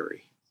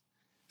military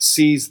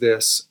sees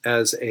this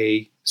as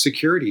a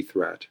security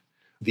threat.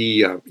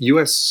 The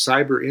US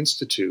Cyber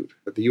Institute,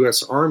 the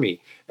US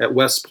Army at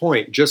West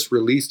Point just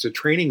released a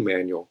training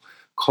manual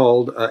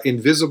called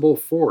Invisible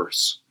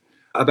Force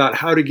about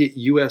how to get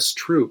US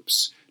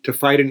troops to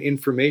fight an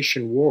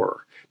information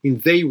war. I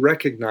mean, they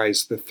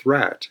recognize the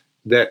threat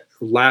that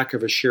lack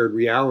of a shared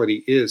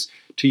reality is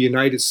to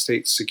United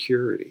States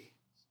security.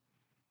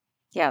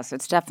 Yes,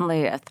 it's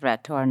definitely a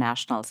threat to our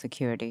national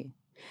security.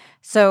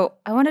 So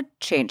I want to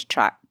change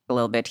track a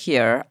little bit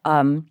here.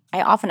 I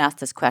often ask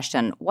this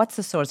question, what's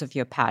the source of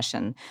your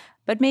passion?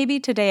 But maybe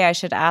today I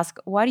should ask,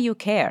 why do you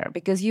care?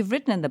 Because you've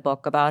written in the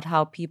book about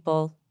how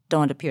people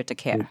don't appear to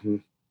care. Mm-hmm.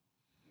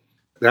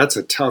 That's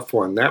a tough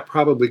one. That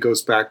probably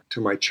goes back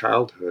to my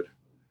childhood.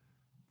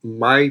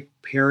 My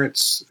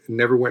parents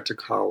never went to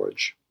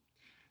college.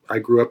 I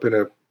grew up in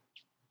a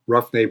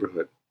rough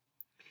neighborhood.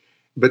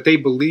 But they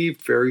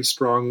believed very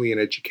strongly in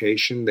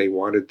education. They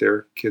wanted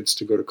their kids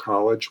to go to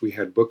college. We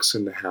had books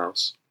in the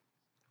house.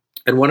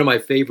 And one of my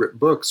favorite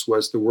books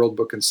was the World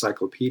Book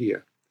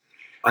Encyclopedia.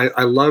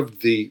 I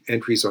loved the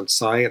entries on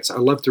science. I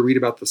loved to read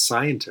about the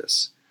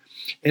scientists.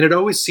 And it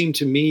always seemed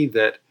to me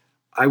that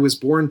I was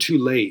born too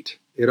late.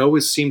 It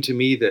always seemed to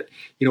me that,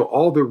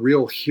 all the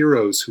real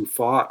heroes who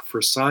fought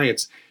for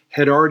science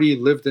had already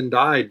lived and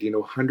died,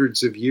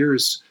 hundreds of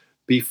years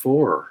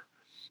before.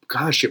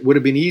 Gosh, it would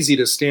have been easy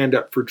to stand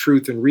up for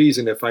truth and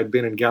reason if I'd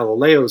been in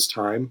Galileo's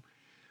time.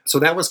 So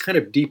that was kind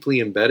of deeply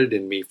embedded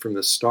in me from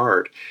the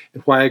start,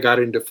 and why I got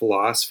into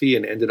philosophy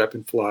and ended up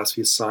in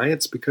philosophy of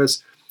science,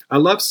 because I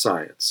love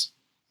science.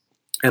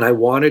 And I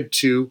wanted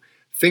to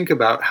think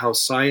about how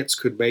science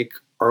could make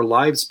our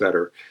lives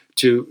better,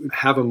 to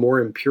have a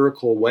more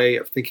empirical way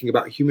of thinking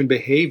about human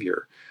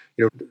behavior,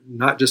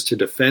 not just to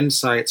defend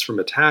science from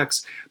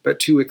attacks, but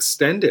to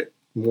extend it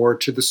more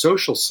to the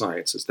social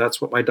sciences. That's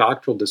what my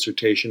doctoral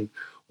dissertation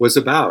was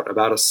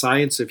about a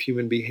science of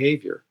human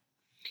behavior.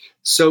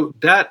 So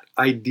that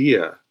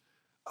idea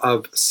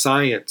of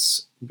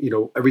science,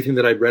 everything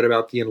that I'd read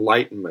about the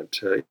Enlightenment,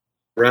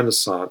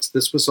 Renaissance,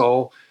 this was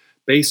all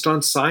based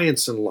on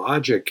science and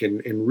logic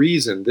and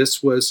reason.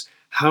 This was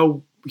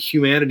how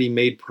humanity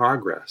made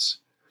progress.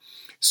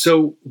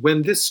 So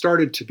when this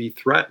started to be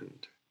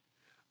threatened,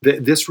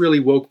 this really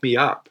woke me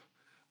up,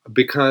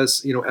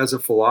 because, as a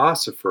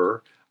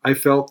philosopher, I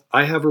felt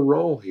I have a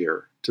role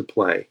here to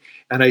play.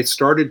 And I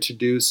started to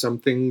do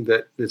something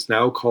that is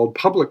now called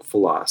public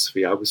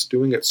philosophy. I was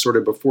doing it sort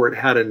of before it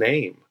had a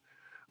name,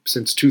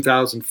 since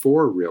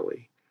 2004,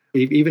 really.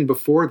 Even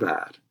before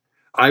that,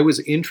 I was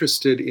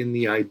interested in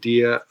the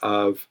idea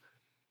of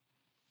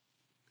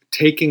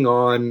taking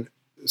on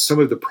some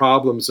of the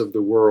problems of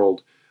the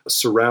world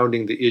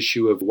surrounding the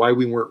issue of why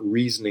we weren't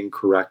reasoning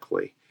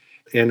correctly.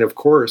 And of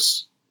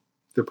course,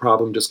 the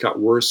problem just got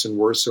worse and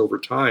worse over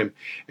time.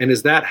 And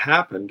as that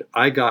happened,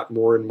 I got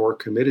more and more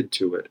committed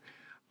to it.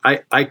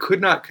 I could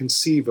not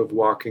conceive of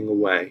walking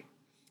away.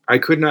 I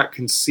could not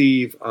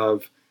conceive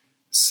of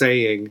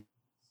saying,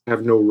 I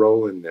have no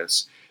role in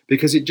this,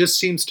 because it just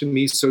seems to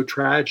me so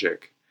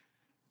tragic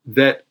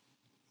that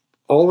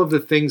all of the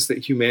things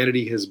that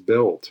humanity has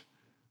built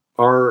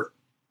are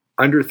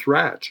under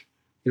threat.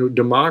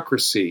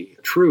 Democracy,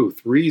 truth,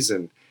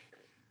 reason.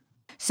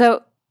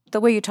 So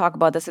the way you talk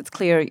about this, it's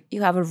clear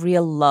you have a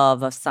real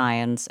love of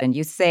science, and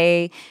you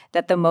say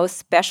that the most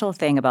special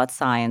thing about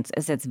science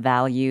is its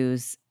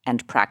values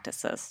and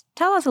practices.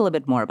 Tell us a little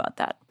bit more about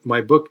that.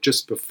 My book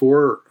just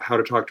before How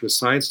to Talk to a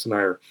Science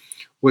Denier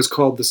was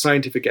called The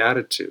Scientific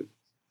Attitude.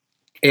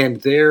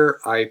 And there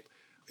I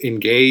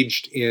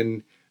engaged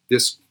in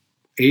this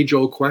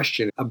age-old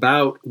question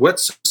about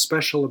what's so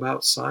special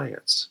about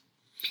science.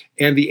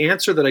 And the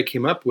answer that I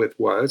came up with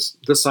was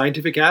the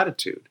scientific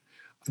attitude.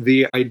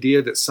 The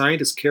idea that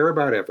scientists care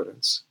about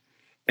evidence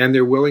and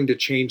they're willing to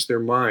change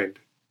their mind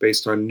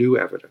based on new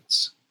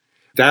evidence.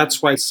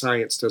 That's why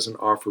science doesn't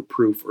offer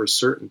proof or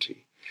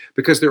certainty,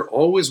 because they're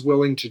always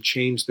willing to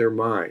change their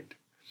mind.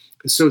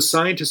 So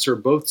scientists are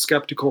both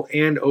skeptical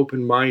and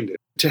open-minded.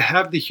 To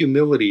have the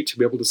humility to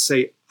be able to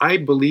say, I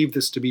believe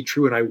this to be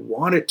true and I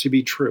want it to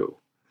be true,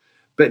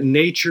 but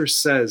nature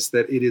says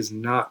that it is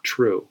not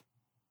true.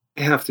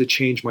 I have to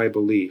change my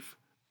belief.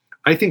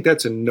 I think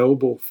that's a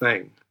noble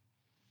thing.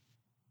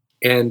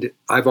 And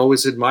I've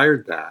always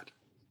admired that.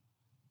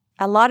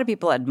 A lot of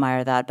people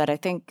admire that, but I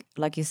think,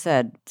 like you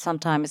said,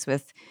 sometimes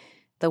with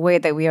the way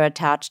that we are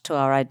attached to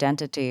our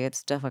identity,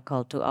 it's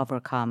difficult to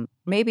overcome.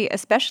 Maybe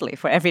especially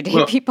for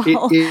everyday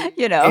people,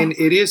 And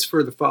it is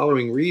for the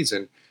following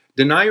reason.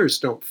 Deniers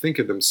don't think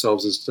of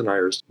themselves as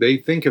deniers. They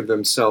think of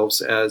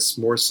themselves as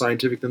more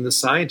scientific than the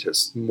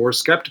scientists, more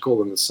skeptical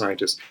than the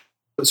scientists.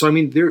 So,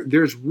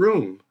 there's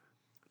room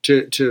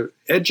to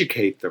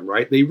educate them,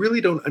 right? They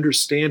really don't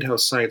understand how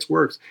science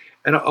works.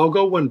 And I'll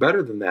go one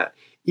better than that.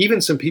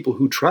 Even some people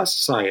who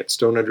trust science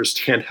don't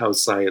understand how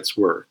science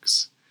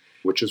works.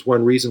 which is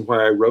one reason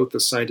why I wrote The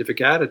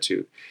Scientific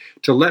Attitude,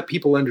 to let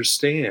people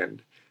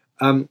understand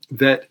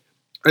that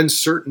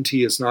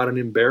uncertainty is not an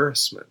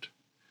embarrassment,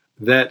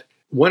 that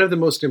one of the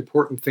most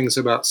important things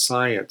about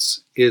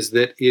science is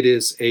that it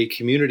is a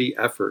community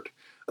effort.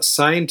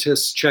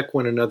 Scientists check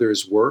one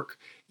another's work.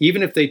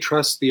 Even if they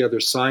trust the other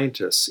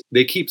scientists,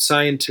 they keep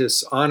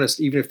scientists honest,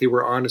 even if they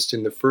were honest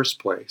in the first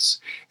place.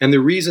 And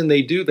the reason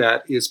they do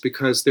that is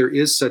because there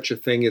is such a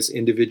thing as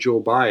individual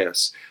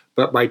bias.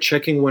 But by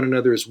checking one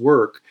another's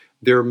work,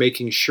 they're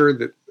making sure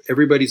that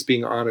everybody's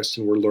being honest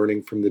and we're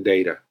learning from the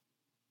data.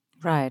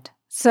 Right.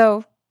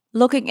 So,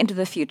 looking into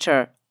the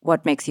future,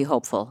 what makes you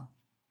hopeful?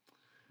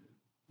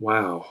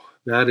 Wow,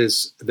 that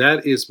is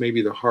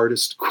maybe the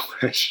hardest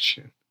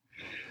question,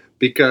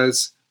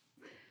 because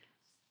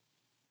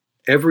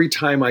every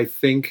time I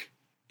think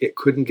it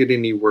couldn't get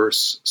any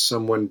worse,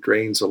 someone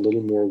drains a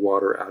little more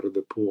water out of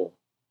the pool.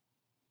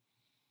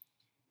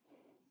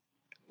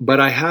 But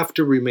I have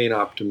to remain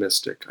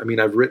optimistic. I mean,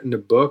 I've written a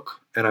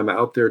book and I'm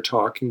out there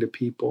talking to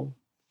people,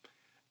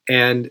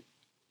 and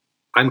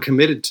I'm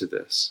committed to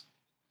this.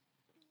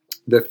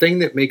 The thing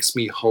that makes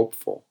me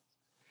hopeful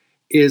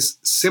is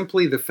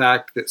simply the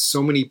fact that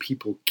so many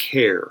people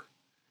care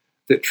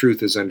that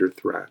truth is under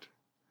threat.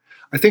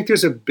 I think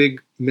there's a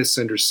big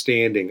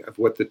misunderstanding of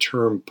what the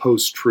term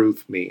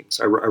post-truth means.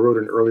 I wrote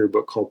an earlier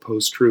book called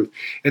Post-Truth,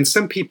 and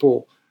some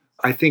people,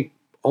 I think,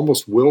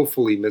 almost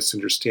willfully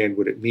misunderstand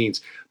what it means.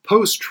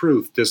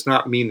 Post-truth does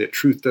not mean that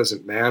truth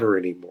doesn't matter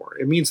anymore.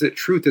 It means that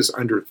truth is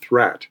under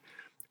threat.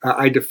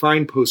 I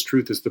define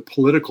post-truth as the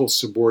political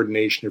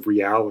subordination of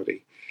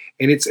reality.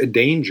 And it's a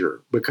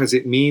danger because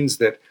it means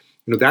that,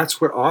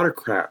 that's what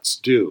autocrats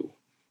do.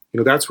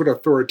 That's what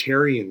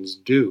authoritarians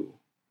do.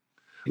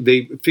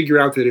 They figure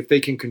out that if they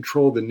can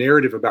control the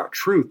narrative about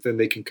truth, then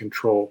they can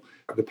control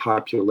the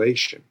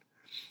population.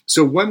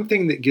 So one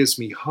thing that gives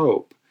me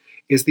hope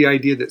is the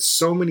idea that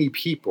so many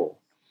people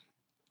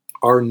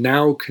are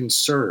now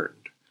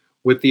concerned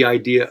with the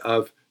idea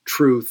of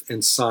truth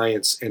and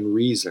science and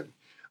reason.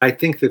 I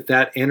think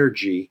that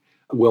energy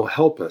will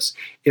help us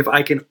if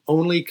I can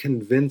only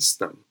convince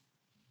them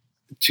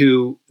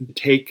to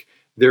take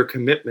their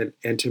commitment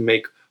and to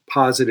make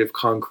positive,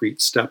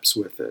 concrete steps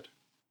with it.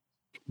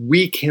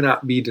 We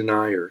cannot be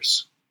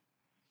deniers.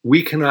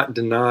 We cannot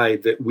deny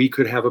that we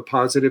could have a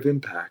positive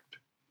impact,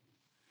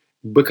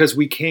 because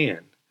we can.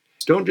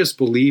 Don't just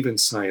believe in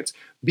science.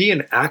 Be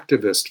an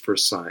activist for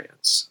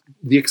science.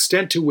 The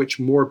extent to which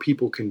more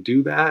people can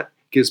do that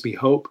gives me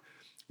hope.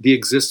 The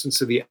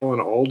existence of the Alan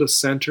Alda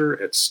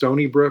Center at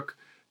Stony Brook,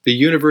 the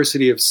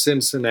University of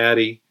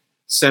Cincinnati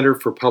Center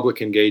for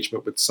Public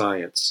Engagement with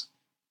Science.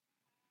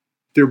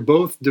 They're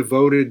both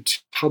devoted to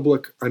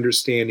public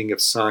understanding of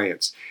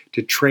science,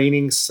 to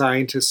training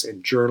scientists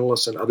and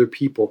journalists and other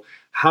people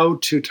how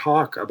to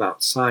talk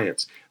about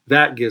science.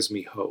 That gives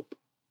me hope.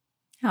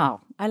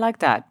 Oh, I like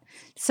that.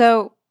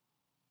 So,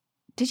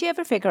 did you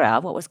ever figure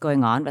out what was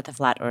going on with the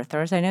flat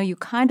earthers? I know you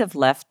kind of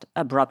left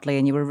abruptly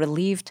and you were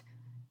relieved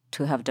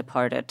to have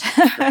departed.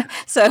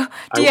 So,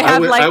 do you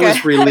have I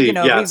was relieved,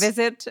 yes.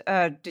 revisit?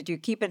 Did you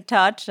keep in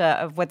touch?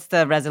 What's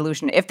the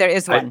resolution, if there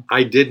is one?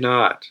 I did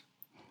not.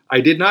 I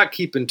did not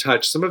keep in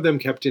touch. Some of them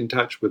kept in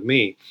touch with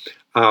me,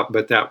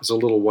 but that was a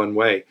little one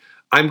way.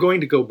 I'm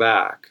going to go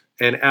back.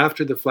 And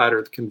after the Flat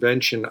Earth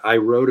Convention, I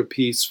wrote a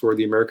piece for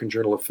the American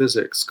Journal of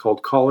Physics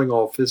called Calling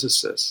All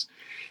Physicists,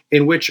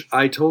 in which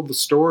I told the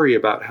story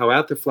about how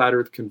at the Flat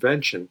Earth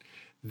Convention,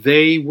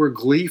 they were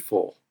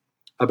gleeful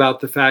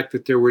about the fact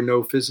that there were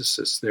no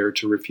physicists there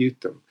to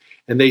refute them.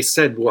 And they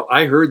said, well,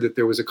 I heard that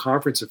there was a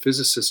conference of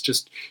physicists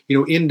just,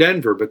 in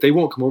Denver, but they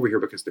won't come over here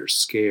because they're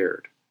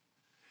scared.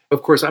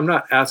 Of course, I'm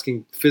not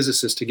asking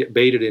physicists to get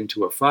baited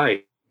into a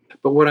fight,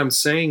 but what I'm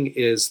saying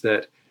is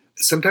that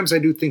sometimes I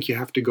do think you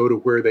have to go to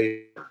where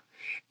they are.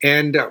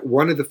 And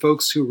one of the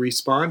folks who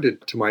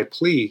responded to my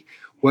plea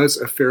was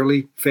a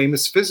fairly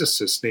famous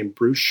physicist named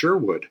Bruce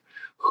Sherwood,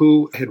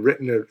 who had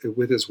written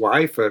with his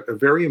wife a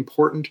very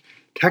important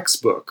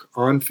textbook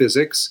on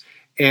physics.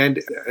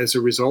 And as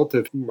a result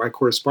of my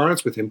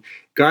correspondence with him,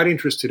 got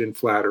interested in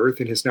flat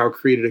Earth and has now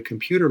created a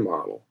computer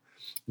model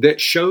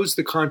that shows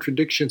the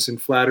contradictions in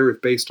flat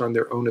Earth based on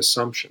their own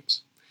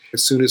assumptions.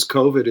 As soon as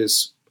COVID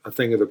is a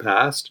thing of the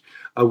past,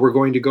 we're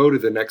going to go to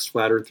the next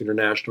Flat Earth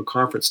International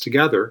Conference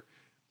together.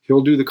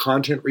 He'll do the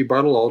content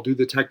rebuttal, I'll do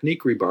the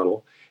technique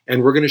rebuttal,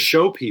 and we're going to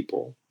show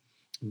people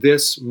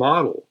this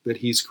model that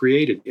he's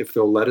created. If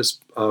they'll let us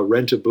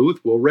rent a booth,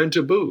 we'll rent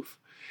a booth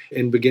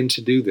and begin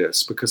to do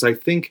this. Because I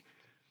think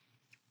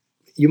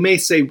you may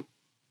say,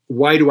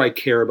 why do I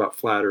care about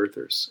flat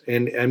earthers?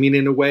 And I mean,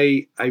 in a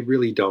way, I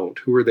really don't.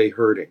 Who are they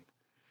hurting?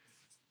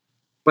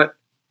 But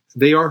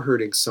they are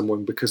hurting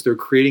someone because they're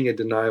creating a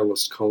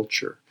denialist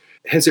culture.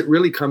 Has it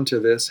really come to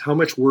this? How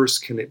much worse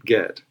can it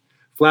get?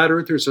 Flat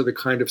earthers are the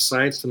kind of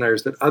science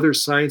deniers that other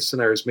science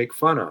deniers make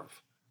fun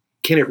of.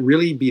 Can it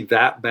really be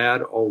that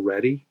bad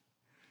already?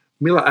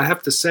 Mila, I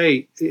have to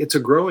say, it's a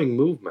growing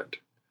movement.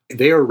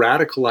 They are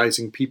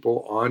radicalizing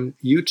people on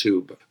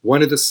YouTube.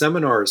 One of the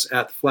seminars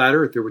at Flat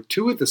Earth, there were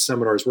 2 of the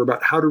seminars were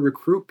about how to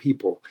recruit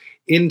people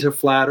into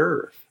Flat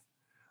Earth.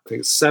 I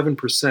think it's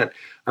 7%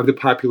 of the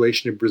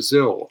population of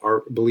Brazil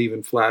believe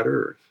in Flat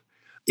Earth.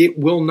 It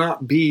will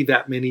not be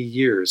that many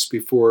years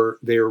before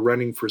they are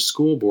running for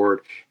school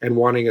board and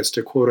wanting us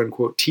to, quote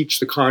unquote, teach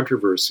the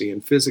controversy in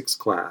physics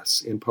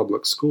class in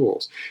public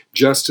schools,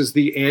 just as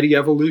the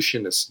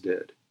anti-evolutionists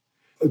did.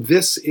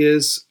 This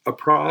is a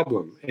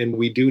problem, and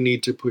we do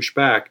need to push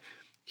back.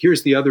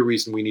 Here's the other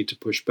reason we need to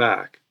push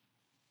back.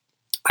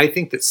 I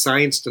think that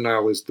science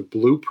denial is the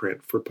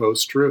blueprint for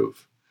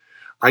post-truth.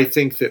 I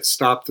think that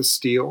Stop the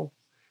Steal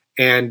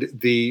and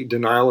the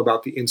denial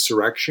about the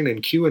insurrection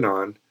and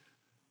QAnon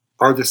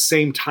are the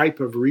same type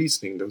of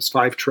reasoning, those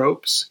 5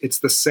 tropes. It's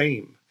the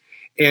same.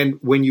 And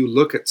when you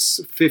look at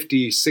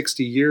 50,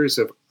 60 years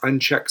of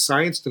unchecked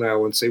science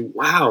denial and say,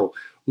 wow,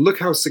 look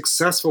how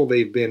successful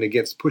they've been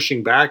against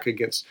pushing back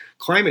against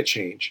climate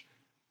change,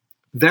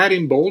 that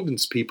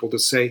emboldens people to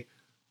say,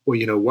 well,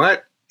 you know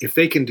what? If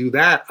they can do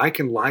that, I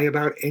can lie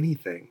about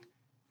anything.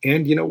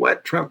 And you know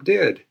what? Trump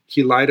did.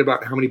 He lied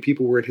about how many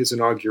people were at his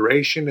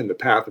inauguration in the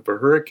path of a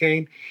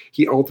hurricane.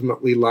 He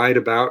ultimately lied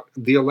about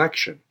the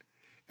election.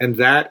 And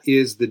that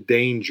is the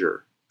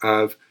danger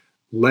of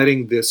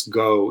letting this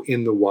go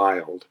in the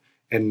wild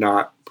and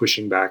not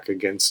pushing back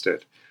against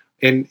it.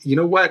 And you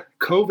know what?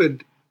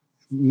 COVID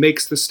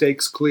makes the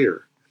stakes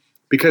clear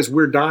because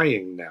we're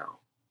dying now.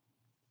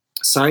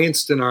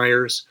 Science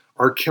deniers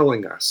are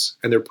killing us,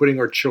 and they're putting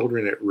our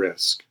children at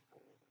risk.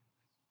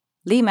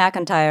 Lee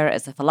McIntyre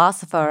is a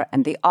philosopher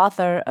and the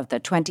author of the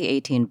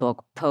 2018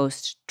 book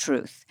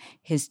Post-Truth.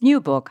 His new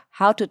book,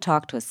 How to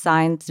Talk to a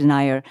Science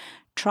Denier,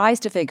 tries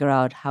to figure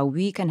out how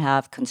we can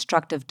have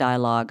constructive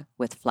dialogue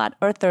with flat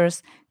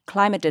earthers,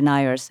 climate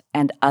deniers,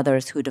 and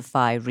others who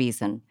defy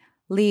reason.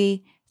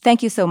 Lee,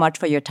 thank you so much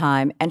for your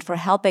time and for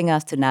helping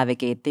us to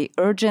navigate the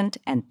urgent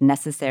and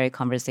necessary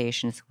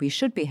conversations we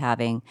should be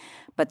having,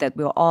 but that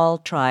we're all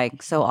trying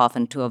so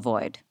often to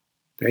avoid.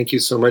 Thank you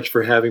so much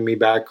for having me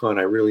back on.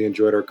 I really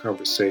enjoyed our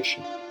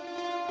conversation.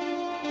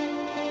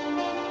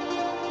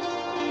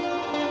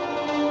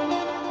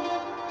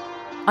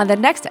 On the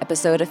next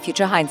episode of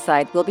Future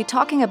Hindsight, we'll be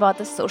talking about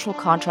the social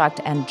contract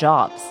and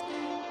jobs.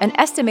 An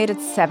estimated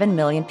 7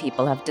 million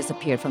people have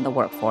disappeared from the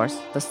workforce,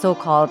 the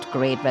so-called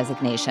Great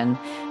Resignation.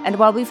 And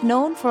while we've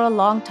known for a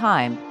long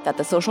time that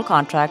the social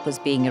contract was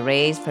being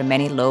erased for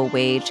many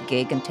low-wage,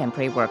 gig and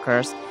temporary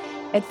workers,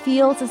 it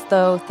feels as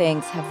though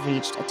things have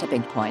reached a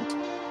tipping point.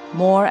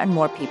 More and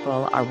more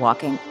people are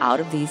walking out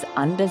of these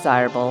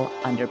undesirable,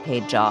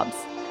 underpaid jobs.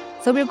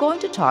 So we're going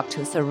to talk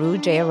to Saru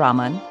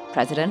Jayaraman,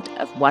 president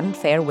of One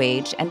Fair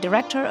Wage and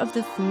director of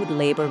the Food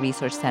Labor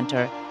Research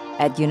Center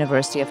at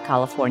University of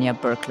California,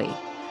 Berkeley.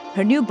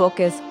 Her new book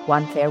is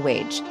One Fair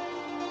Wage,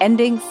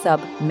 Ending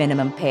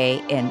Sub-Minimum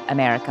Pay in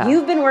America.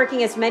 You've been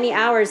working as many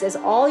hours as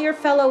all your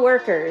fellow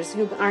workers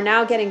who are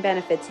now getting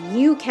benefits.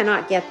 You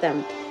cannot get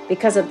them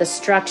because of the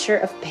structure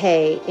of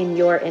pay in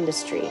your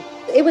industry.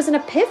 It was an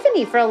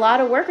epiphany for a lot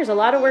of workers. A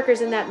lot of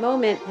workers in that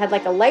moment had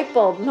like a light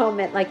bulb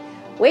moment, like,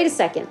 wait a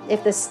second,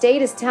 if the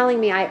state is telling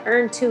me I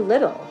earn too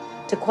little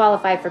to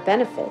qualify for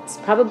benefits,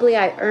 probably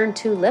I earn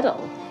too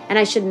little. And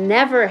I should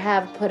never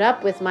have put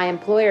up with my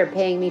employer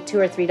paying me $2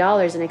 or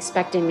 $3 and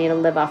expecting me to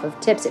live off of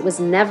tips. It was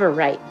never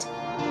right.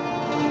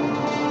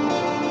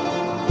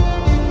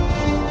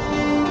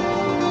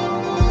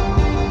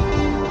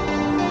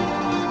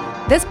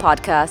 This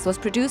podcast was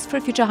produced for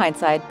Future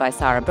Hindsight by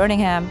Sarah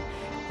Birmingham,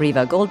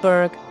 Riva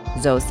Goldberg,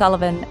 Zoe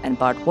Sullivan, and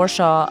Bart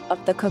Warshaw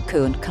of the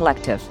Cocoon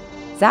Collective.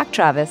 Zach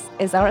Travis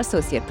is our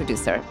associate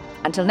producer.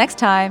 Until next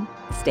time,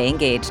 stay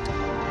engaged.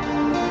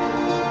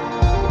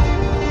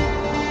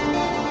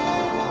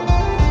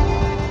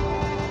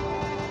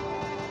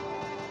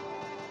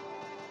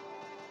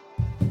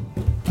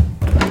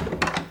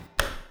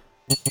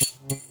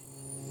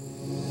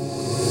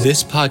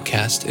 This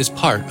podcast is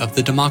part of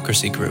the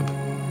Democracy Group,